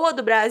pessoa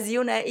do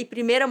Brasil, né? E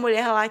primeira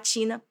mulher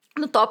latina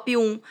no top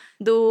 1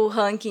 do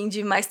ranking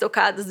de mais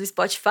tocadas do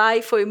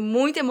Spotify. Foi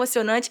muito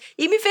emocionante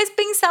e me fez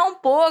pensar um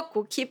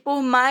pouco que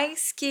por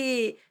mais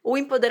que o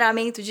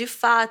empoderamento, de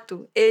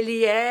fato,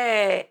 ele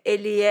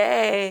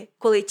é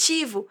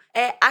coletivo,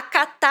 a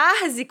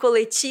catarse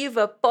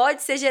coletiva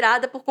pode ser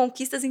gerada por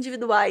conquistas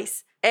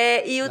individuais.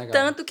 E o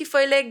tanto que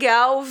foi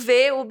legal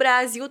ver o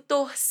Brasil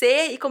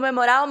torcer e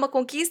comemorar uma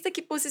conquista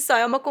que por si só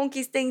é uma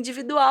conquista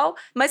individual,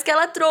 mas que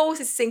ela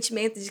trouxe esse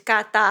sentimento de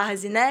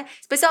catarse, né?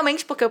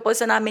 Especialmente porque o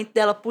posicionamento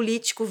dela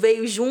político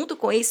veio junto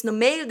com isso, no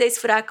meio desse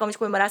furacão de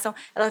comemoração.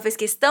 Ela fez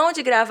questão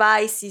de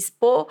gravar e se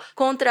expor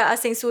contra a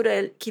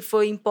censura que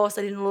foi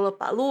imposta ali no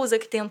Lollapalooza,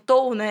 que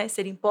tentou, né,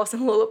 ser imposta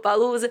no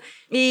Lollapalooza,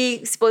 e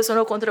se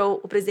posicionou contra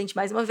o presidente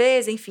mais uma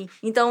vez, enfim.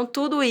 Então,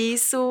 tudo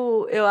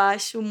isso eu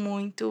acho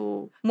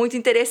muito, muito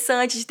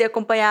interessante de ter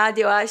acompanhado,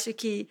 e eu acho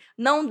que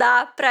não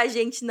dá pra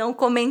gente não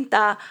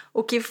comentar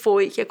o que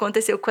foi que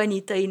aconteceu com a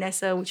Anitta aí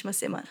nessa última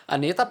semana. A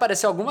Anitta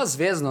apareceu algumas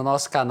vezes no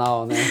nosso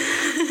canal, né?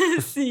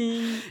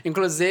 Sim.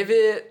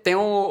 Inclusive, tem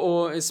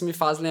isso me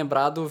faz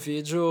lembrar do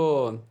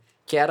vídeo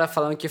que era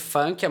falando que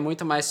funk é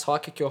muito mais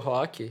rock que o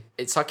rock.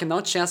 Só que não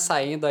tinha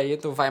saído aí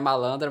do Vai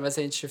Malandra, mas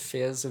a gente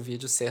fez o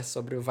vídeo ser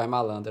sobre o Vai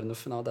Malandra, no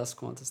final das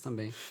contas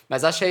também.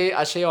 Mas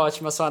achei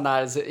ótima a sua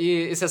análise.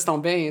 E vocês estão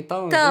bem,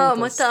 então?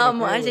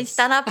 Tamo. A gente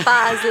tá na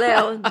paz,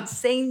 Léo.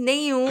 Sem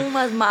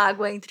nenhuma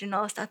mágoa entre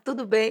nós, tá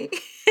tudo bem.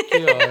 Que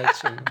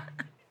ótimo.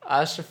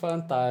 Acho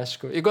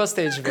fantástico. E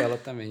gostei de vê-la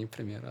também,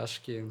 primeiro. Acho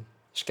que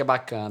é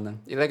bacana.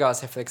 E legal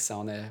essa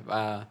reflexão, né?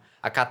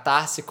 A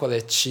catarse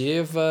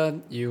coletiva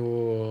e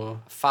o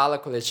fala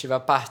coletiva a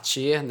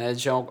partir, né,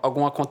 de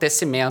algum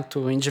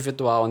acontecimento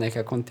individual, né, que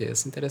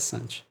aconteça.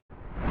 Interessante.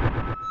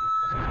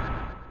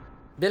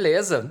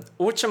 Beleza.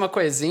 Última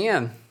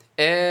coisinha.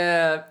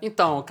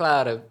 Então,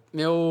 Clara,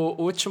 meu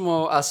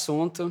último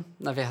assunto,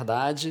 na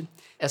verdade,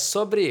 é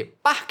sobre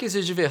parques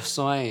de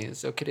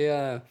diversões. Eu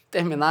queria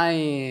terminar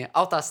em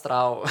alto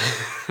astral.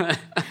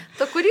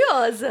 Tô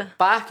curiosa.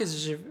 Parques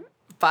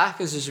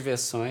de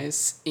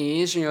diversões e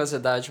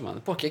engenhosidade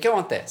humana. Por que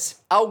acontece?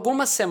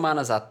 Algumas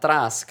semanas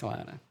atrás,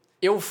 Clara,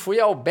 eu fui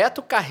ao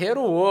Beto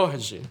Carrero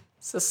World.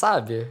 Você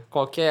sabe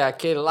qual que é?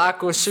 Aquele lá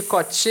com o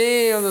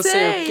chicotinho, não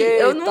sei o quê.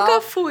 Eu nunca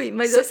fui,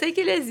 mas eu sei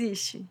que ele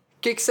existe. O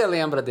que você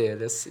lembra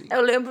dele, assim?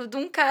 Eu lembro de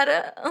um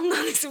cara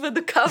andando em cima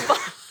do cavalo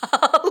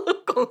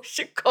com um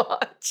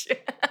chicote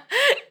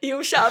e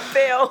um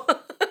chapéu.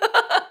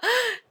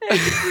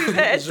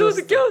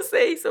 Tudo que eu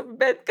sei sobre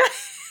Beto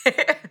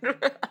Carreiro.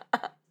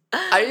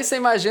 Aí você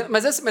imagina...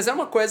 Mas é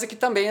uma coisa que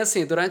também,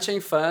 assim, durante a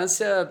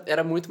infância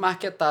era muito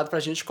marketado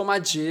pra gente como a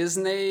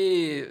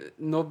Disney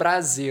no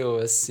Brasil,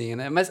 assim,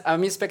 né? Mas a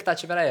minha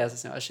expectativa era essa,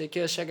 assim. Eu achei que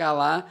ia chegar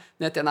lá,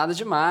 não ia ter nada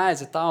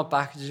demais e tal, um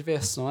parque de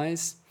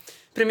diversões.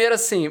 Primeiro,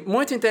 assim,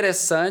 muito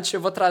interessante,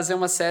 eu vou trazer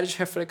uma série de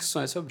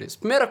reflexões sobre isso.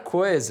 Primeira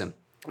coisa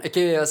É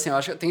que, assim, eu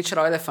acho que tem que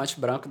tirar o elefante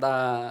branco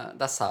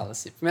da sala,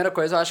 assim. Primeira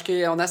coisa, eu acho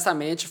que,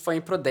 honestamente, foi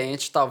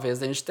imprudente,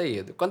 talvez, a gente ter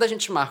ido. Quando a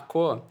gente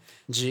marcou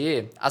de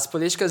ir, as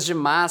políticas de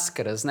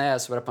máscaras, né,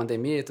 sobre a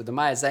pandemia e tudo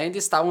mais, ainda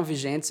estavam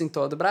vigentes em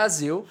todo o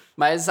Brasil,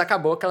 mas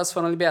acabou que elas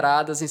foram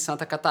liberadas em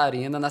Santa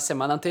Catarina na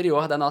semana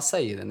anterior da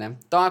nossa ida, né?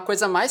 Então, a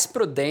coisa mais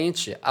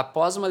prudente,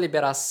 após uma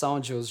liberação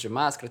de uso de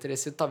máscara, teria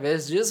sido,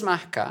 talvez,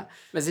 desmarcar,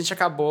 mas a gente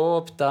acabou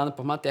optando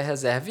por manter a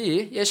reserva e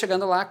ir, e aí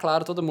chegando lá,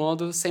 claro, todo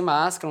mundo sem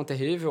máscara, um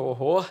terrível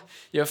horror.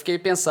 E eu fiquei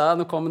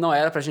pensando como não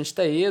era pra gente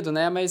ter ido,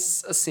 né?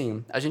 Mas,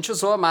 assim, a gente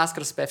usou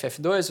máscaras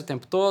PFF2 o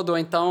tempo todo, ou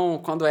então,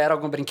 quando era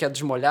algum brinquedo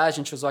de molhar, a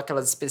gente usou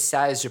aquelas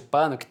especiais de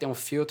pano que tem um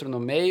filtro no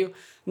meio.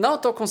 Não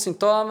tô com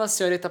sintomas,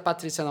 senhorita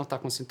Patrícia não tá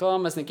com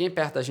sintomas, ninguém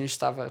perto da gente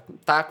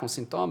tá com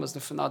sintomas, no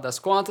final das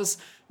contas,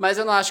 mas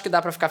eu não acho que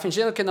dá pra ficar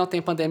fingindo que não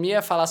tem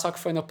pandemia, falar só que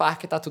foi no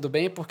parque e tá tudo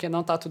bem, porque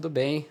não tá tudo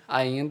bem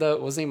ainda.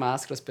 Usem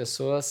máscaras,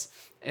 pessoas.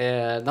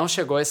 Não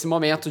chegou esse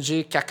momento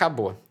de que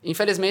acabou.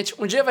 Infelizmente,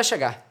 um dia vai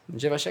chegar. Um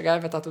dia vai chegar e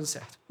vai estar tudo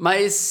certo.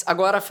 Mas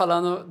agora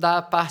falando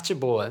da parte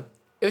boa.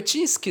 Eu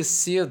tinha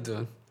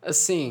esquecido,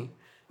 assim,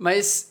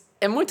 mas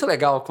é muito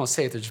legal o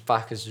conceito de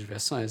parques de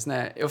diversões,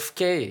 né? Eu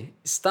fiquei,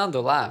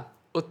 estando lá,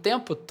 o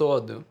tempo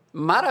todo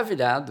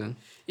maravilhado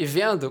e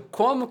vendo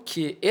como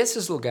que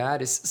esses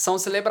lugares são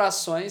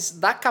celebrações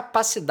da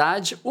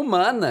capacidade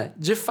humana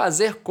de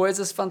fazer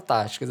coisas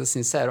fantásticas,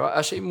 assim, sério, eu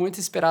achei muito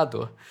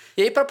inspirador.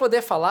 E aí, para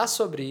poder falar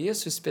sobre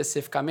isso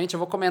especificamente, eu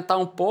vou comentar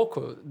um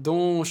pouco de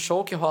um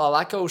show que rola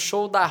lá, que é o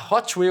show da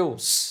Hot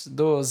Wheels,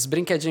 dos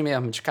brinquedinhos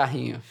mesmo, de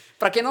carrinho.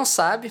 Para quem não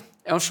sabe,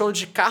 é um show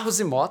de carros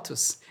e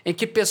motos, em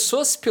que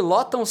pessoas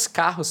pilotam os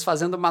carros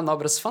fazendo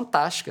manobras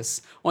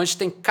fantásticas, onde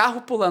tem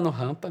carro pulando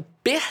rampa,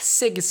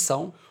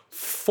 perseguição,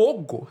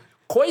 fogo,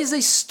 coisa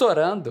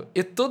estourando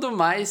e tudo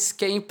mais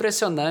que é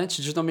impressionante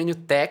de domínio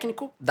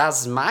técnico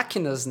das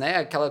máquinas, né?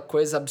 Aquela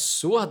coisa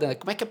absurda.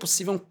 Como é que é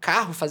possível um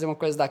carro fazer uma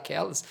coisa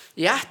daquelas?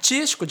 E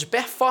artístico, de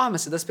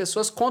performance, das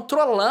pessoas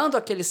controlando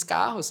aqueles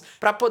carros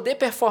para poder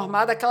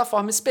performar daquela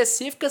forma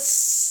específica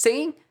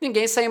sem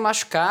ninguém sair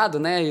machucado,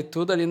 né? E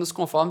tudo ali nos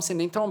conformes sem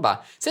nem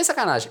trombar. Sem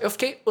sacanagem, eu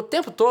fiquei o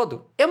tempo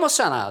todo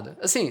emocionado.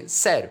 Assim,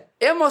 sério.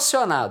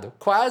 Emocionado,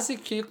 quase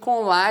que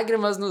com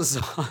lágrimas nos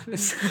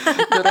olhos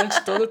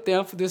durante todo o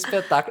tempo do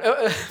espetáculo.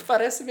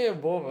 Parece meio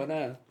bobo,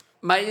 né?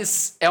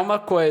 Mas é uma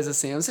coisa,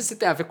 assim, eu não sei se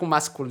tem a ver com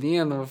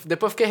masculino,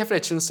 depois eu fiquei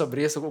refletindo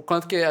sobre isso, o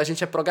quanto que a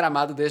gente é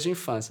programado desde a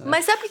infância, né?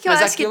 Mas sabe o que eu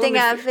acho que tem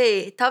a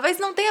ver? Talvez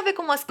não tenha a ver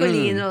com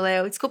masculino,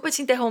 Léo, desculpa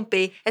te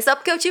interromper. É só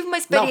porque eu tive uma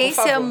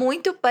experiência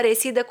muito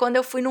parecida quando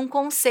eu fui num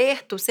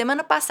concerto,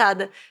 semana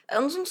passada.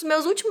 Um dos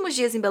meus últimos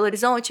dias em Belo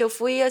Horizonte, eu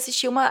fui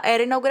assistir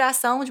era a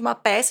inauguração de uma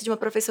peça de uma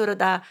professora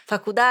da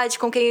faculdade,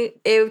 com quem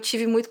eu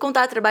tive muito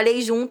contato, trabalhei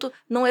junto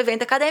num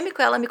evento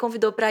acadêmico, ela me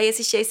convidou pra ir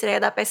assistir a estreia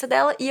da peça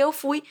dela, e eu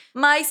fui,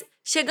 mas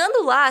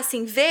chegando lá,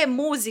 assim, ver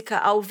música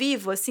ao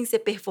vivo, assim, ser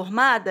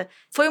performada,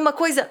 foi uma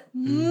coisa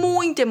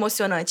muito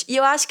emocionante. E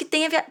eu acho que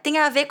tem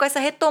a ver com essa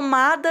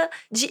retomada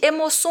de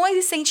emoções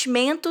e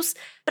sentimentos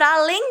para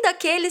além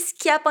daqueles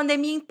que a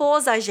pandemia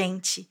impôs a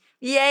gente.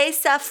 E é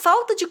essa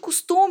falta de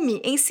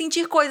costume em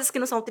sentir coisas que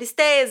não são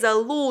tristeza,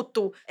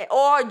 luto,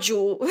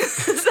 ódio,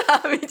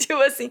 sabe?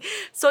 Tipo assim,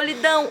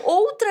 solidão,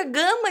 outra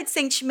gama de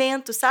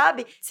sentimentos,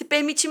 sabe? Se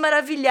permitir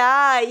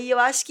maravilhar, e eu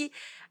acho que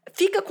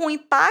fica com um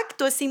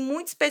impacto, assim,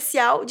 muito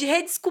especial de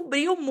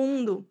redescobrir o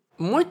mundo.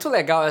 Muito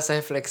legal essa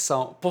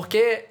reflexão,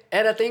 porque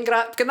era até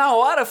porque na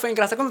hora foi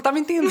engraçado, quando eu não tava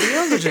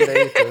entendendo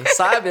direito,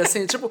 sabe?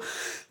 Assim, tipo,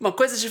 uma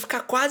coisa de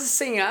ficar quase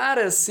sem ar,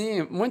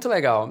 assim, muito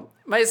legal.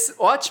 Mas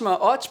ótima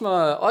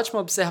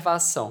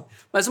observação.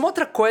 Mas uma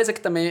outra coisa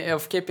que também eu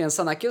fiquei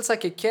pensando naquilo,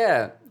 sabe o que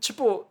é?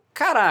 Tipo,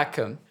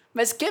 caraca,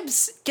 mas que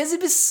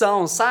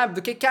exibição, sabe?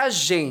 Do que a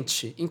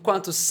gente,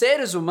 enquanto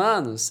seres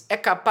humanos, é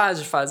capaz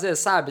de fazer,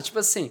 sabe? Tipo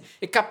assim,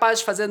 é capaz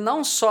de fazer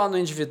não só no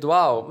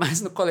individual,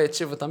 mas no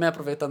coletivo também,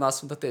 aproveitando o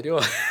assunto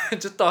anterior,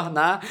 de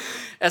tornar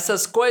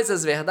essas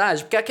coisas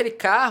verdade. Porque aquele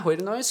carro,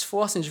 ele não é um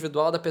esforço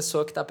individual da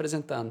pessoa que está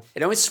apresentando.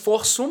 Ele é um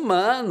esforço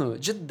humano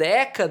de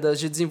décadas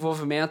de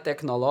desenvolvimento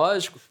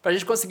tecnológico para a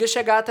gente conseguir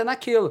chegar até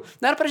naquilo.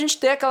 Não era para a gente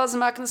ter aquelas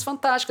máquinas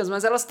fantásticas,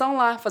 mas elas estão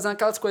lá, fazendo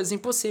aquelas coisas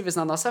impossíveis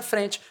na nossa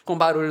frente, com o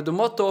barulho do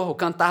motor, o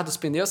cantar dos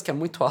pneus, que é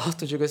muito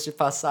alto, diga-se de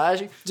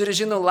passagem,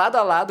 dirigindo lado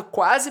a lado,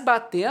 quase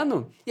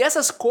batendo. E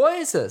essas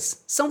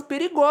coisas são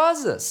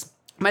perigosas.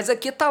 Mas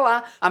aqui tá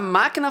lá, a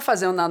máquina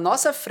fazendo na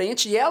nossa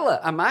frente e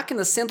a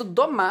máquina sendo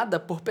domada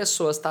por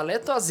pessoas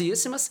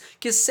talentosíssimas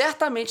que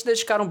certamente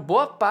dedicaram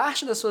boa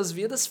parte das suas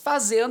vidas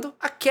fazendo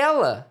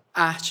aquela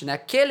arte, né?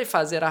 Aquele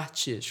fazer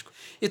artístico.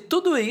 E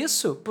tudo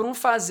isso por um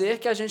fazer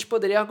que a gente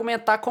poderia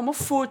argumentar como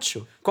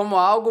fútil, como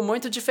algo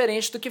muito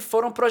diferente do que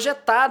foram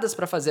projetadas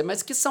para fazer,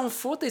 mas que são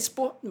fúteis,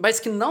 mas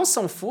que não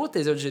são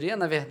fúteis, eu diria,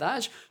 na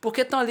verdade,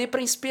 porque estão ali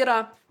para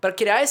inspirar, para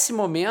criar esse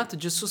momento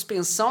de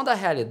suspensão da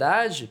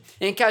realidade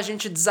em que a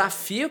gente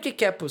desafia o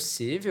que é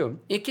possível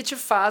e que te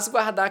faz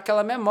guardar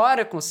aquela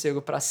memória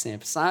consigo para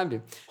sempre,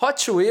 sabe?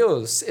 Hot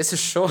Wheels, esse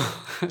show,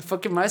 foi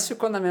o que mais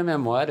ficou na minha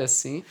memória,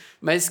 assim,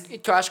 mas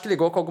que eu acho que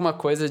ligou com alguma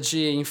coisa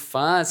de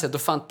infância, do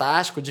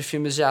fantástico, de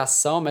filmes de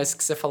ação, mas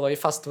que você falou aí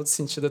faz todo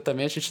sentido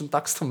também, a gente não tá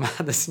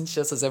acostumado a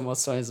sentir essas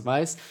emoções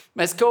mais,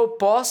 mas que eu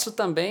posso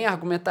também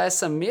argumentar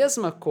essa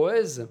mesma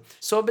coisa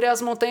sobre as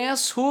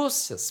montanhas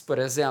russas, por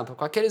exemplo,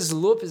 com aqueles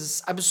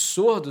loops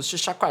absurdos, te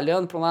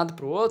chacoalhando para um lado e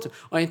para o outro,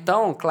 ou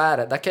então,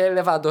 claro, daquele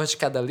elevador de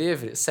queda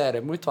livre, sério,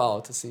 é muito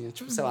alto, assim,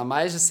 tipo, sei lá,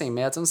 mais de 100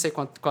 metros, eu não sei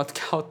quanto que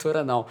é a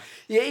altura, não.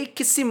 E aí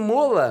que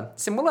simula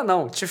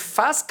não, te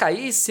faz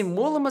cair e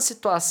simula uma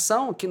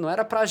situação que não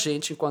era pra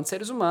gente, enquanto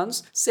seres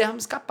humanos,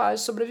 sermos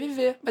capazes de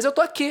sobreviver. Mas eu tô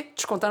aqui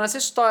te contando essa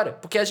história,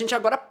 porque a gente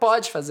agora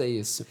pode fazer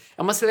isso.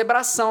 É uma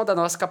celebração da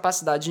nossa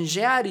capacidade de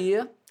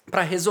engenharia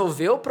para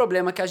resolver o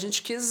problema que a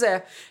gente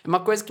quiser. É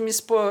uma coisa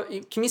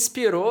que me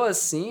inspirou,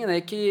 assim,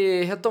 né,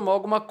 que retomou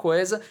alguma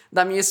coisa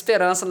da minha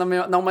esperança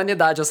na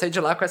humanidade. Eu saí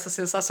de lá com essa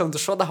sensação do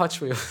show da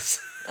Hot Wheels.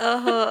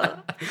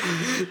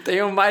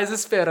 Tenho mais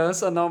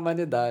esperança na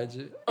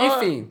humanidade.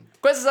 Enfim,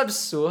 coisas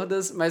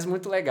absurdas, mas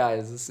muito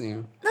legais,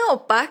 assim. Não, o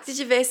parque de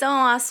diversão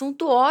é um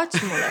assunto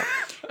ótimo,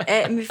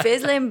 Léo. Me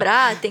fez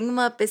lembrar, tem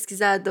uma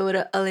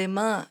pesquisadora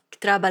alemã que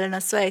trabalha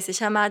na Suécia,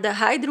 chamada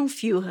Heidrun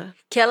Führer,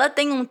 que ela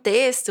tem um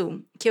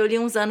texto que eu li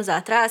uns anos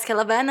atrás, que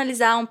ela vai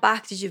analisar um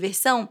parque de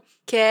diversão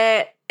que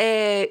é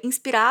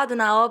inspirado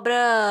na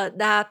obra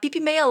da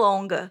Pippi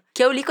Meia-Longa,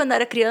 que eu li quando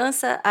era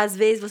criança. Às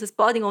vezes vocês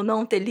podem ou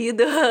não ter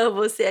lido,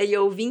 você aí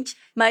ouvinte,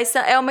 mas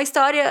é uma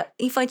história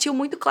infantil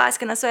muito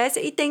clássica na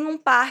Suécia e tem um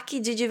parque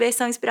de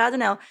diversão inspirado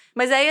nela.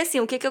 Mas aí, assim,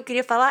 o que eu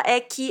queria falar é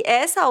que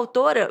essa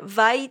autora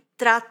vai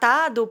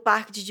tratar do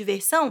parque de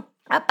diversão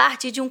a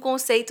partir de um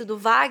conceito do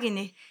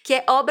Wagner, que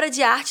é obra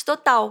de arte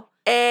total.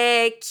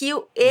 Que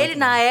ele,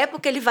 na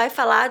época, ele vai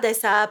falar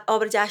dessa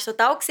obra de arte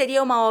total, que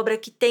seria uma obra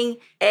que tem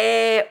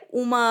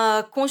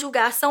uma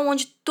conjugação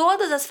onde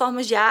todas as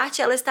formas de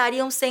arte, elas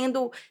estariam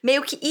sendo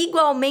meio que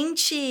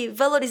igualmente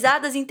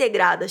valorizadas e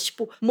integradas.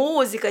 Tipo,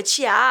 música,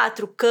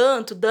 teatro,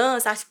 canto,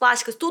 dança, artes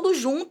plásticas, tudo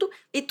junto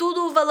e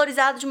tudo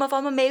valorizado de uma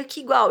forma meio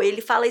que igual.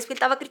 Ele fala isso porque ele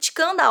estava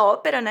criticando a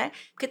ópera, né?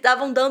 Porque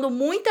estavam dando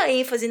muita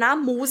ênfase na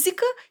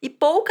música e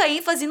pouca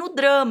ênfase no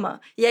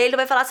drama. E aí ele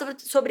vai falar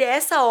sobre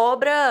essa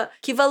obra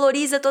que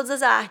valoriza todas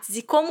as artes.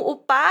 E como o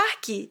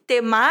parque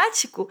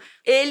temático,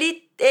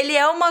 ele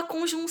é uma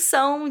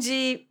conjunção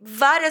de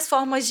várias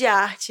formas de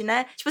arte,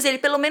 né? Tipo assim, ele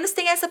pelo menos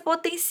tem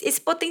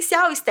esse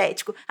potencial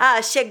estético.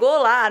 Chegou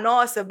lá,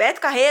 nossa,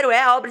 Beto Carrero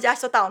é a obra de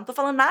arte total. Não tô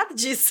falando nada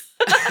disso.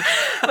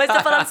 Mas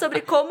tô falando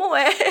sobre como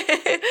é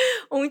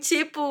um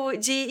tipo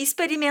de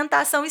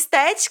experimentação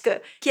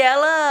estética que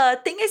ela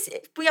tem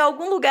em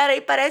algum lugar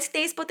aí parece que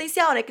tem esse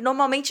potencial, né? Que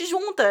normalmente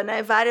junta,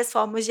 né? Várias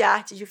formas de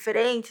arte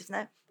diferentes,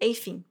 né?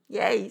 Enfim, e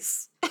é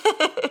isso.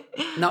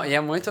 Não, e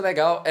é muito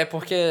legal, é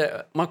porque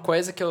uma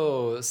coisa que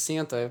eu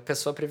sinto, é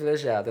pessoa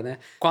privilegiada, né?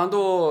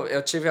 Quando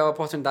eu tive a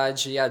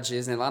oportunidade de ir à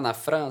Disney lá na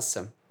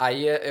França,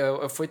 aí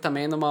eu fui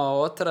também no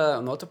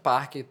outro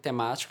parque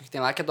temático que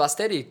tem lá, que é do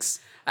Asterix.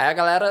 Aí a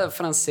galera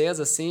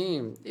francesa,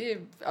 assim, e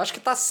acho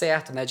que tá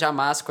certo, né, de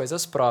amar as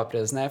coisas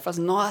próprias, né? Fala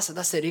assim, nossa, da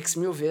Asterix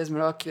 1000 vezes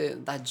melhor que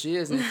da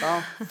Disney e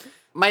tal.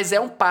 Mas é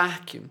um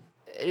parque.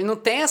 Ele não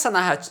tem essa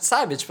narrativa,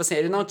 sabe? Tipo assim,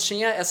 ele não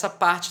tinha essa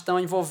parte tão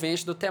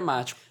envolvente do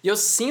temático. E eu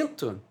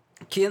sinto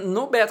que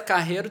no Beto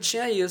Carrero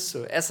tinha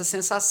isso, essa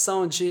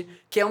sensação de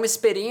que é uma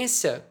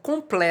experiência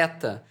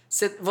completa.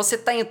 Você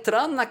tá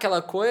entrando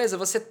naquela coisa,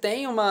 você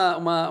tem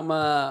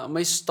uma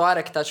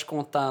história que tá te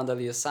contando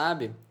ali,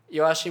 sabe? E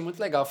eu achei muito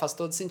legal, faz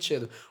todo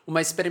sentido.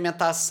 Uma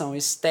experimentação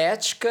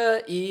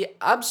estética e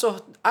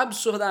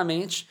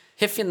absurdamente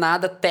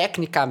refinada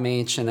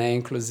tecnicamente, né?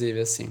 Inclusive,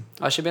 assim.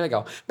 Eu achei bem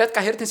legal. Beto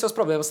Carreiro tem seus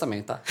problemas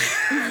também, tá?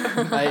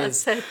 Mas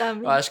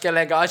certamente. Eu acho que é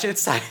legal a gente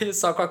sair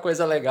só com a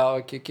coisa legal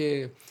aqui,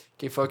 que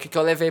foi o que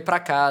eu levei pra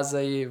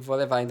casa e vou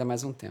levar ainda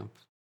mais um tempo.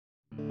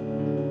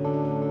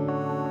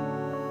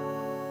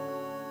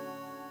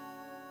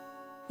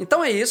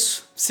 Então é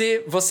isso.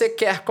 Se você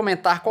quer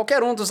comentar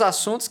qualquer um dos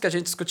assuntos que a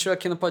gente discutiu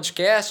aqui no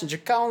podcast,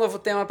 indicar um novo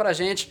tema pra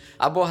gente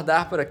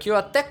abordar por aqui, ou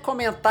até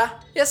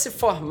comentar esse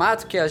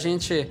formato que a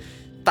gente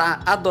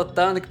tá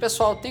adotando, que o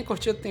pessoal tem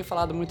curtido, tem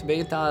falado muito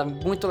bem, tá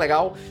muito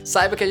legal.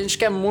 Saiba que a gente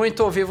quer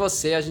muito ouvir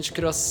você. A gente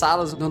criou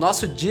salas no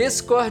nosso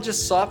Discord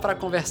só para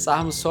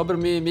conversarmos sobre o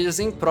mimimidias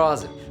em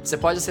prosa. Você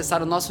pode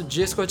acessar o nosso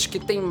Discord, que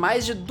tem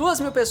mais de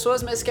 2.000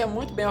 pessoas, mas que é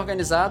muito bem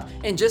organizado,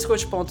 em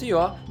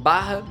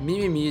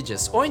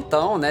discord.io/mimimidias. Ou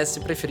então, né, se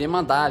preferir,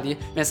 mandar ali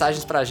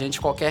mensagens pra gente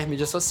em qualquer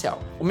mídia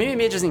social. O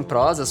Mimimidias em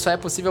Prosa só é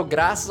possível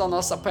graças aos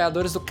nossos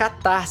apoiadores do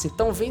Catarse.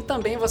 Então vem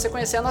também você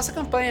conhecer a nossa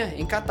campanha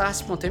em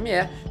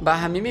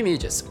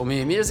catarse.me/mimimidias. O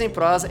Mimimidias em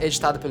Prosa é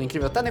editado pelo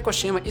incrível Tane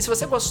Koshima. E se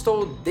você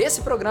gostou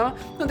desse programa,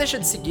 não deixa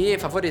de seguir,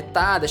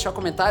 favoritar, deixar um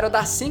comentário, ou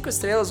dar 5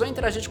 estrelas, ou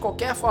interagir de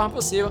qualquer forma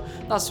possível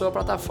na sua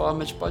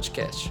plataforma de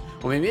podcast.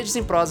 O Mimimidias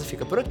em Prosa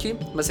fica por aqui,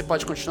 mas você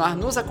pode continuar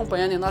nos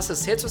acompanhando em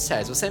nossas redes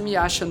sociais. Você me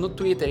acha no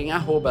Twitter em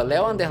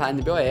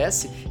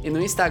 @leo_bos e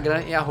no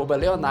Instagram em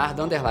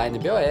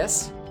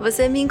 @leonardo_bos.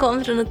 Você me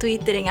encontra no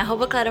Twitter em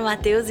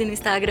 @claramateus e no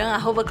Instagram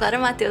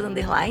 @claramateus_.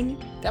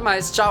 Até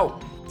mais, tchau!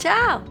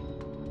 Tchau!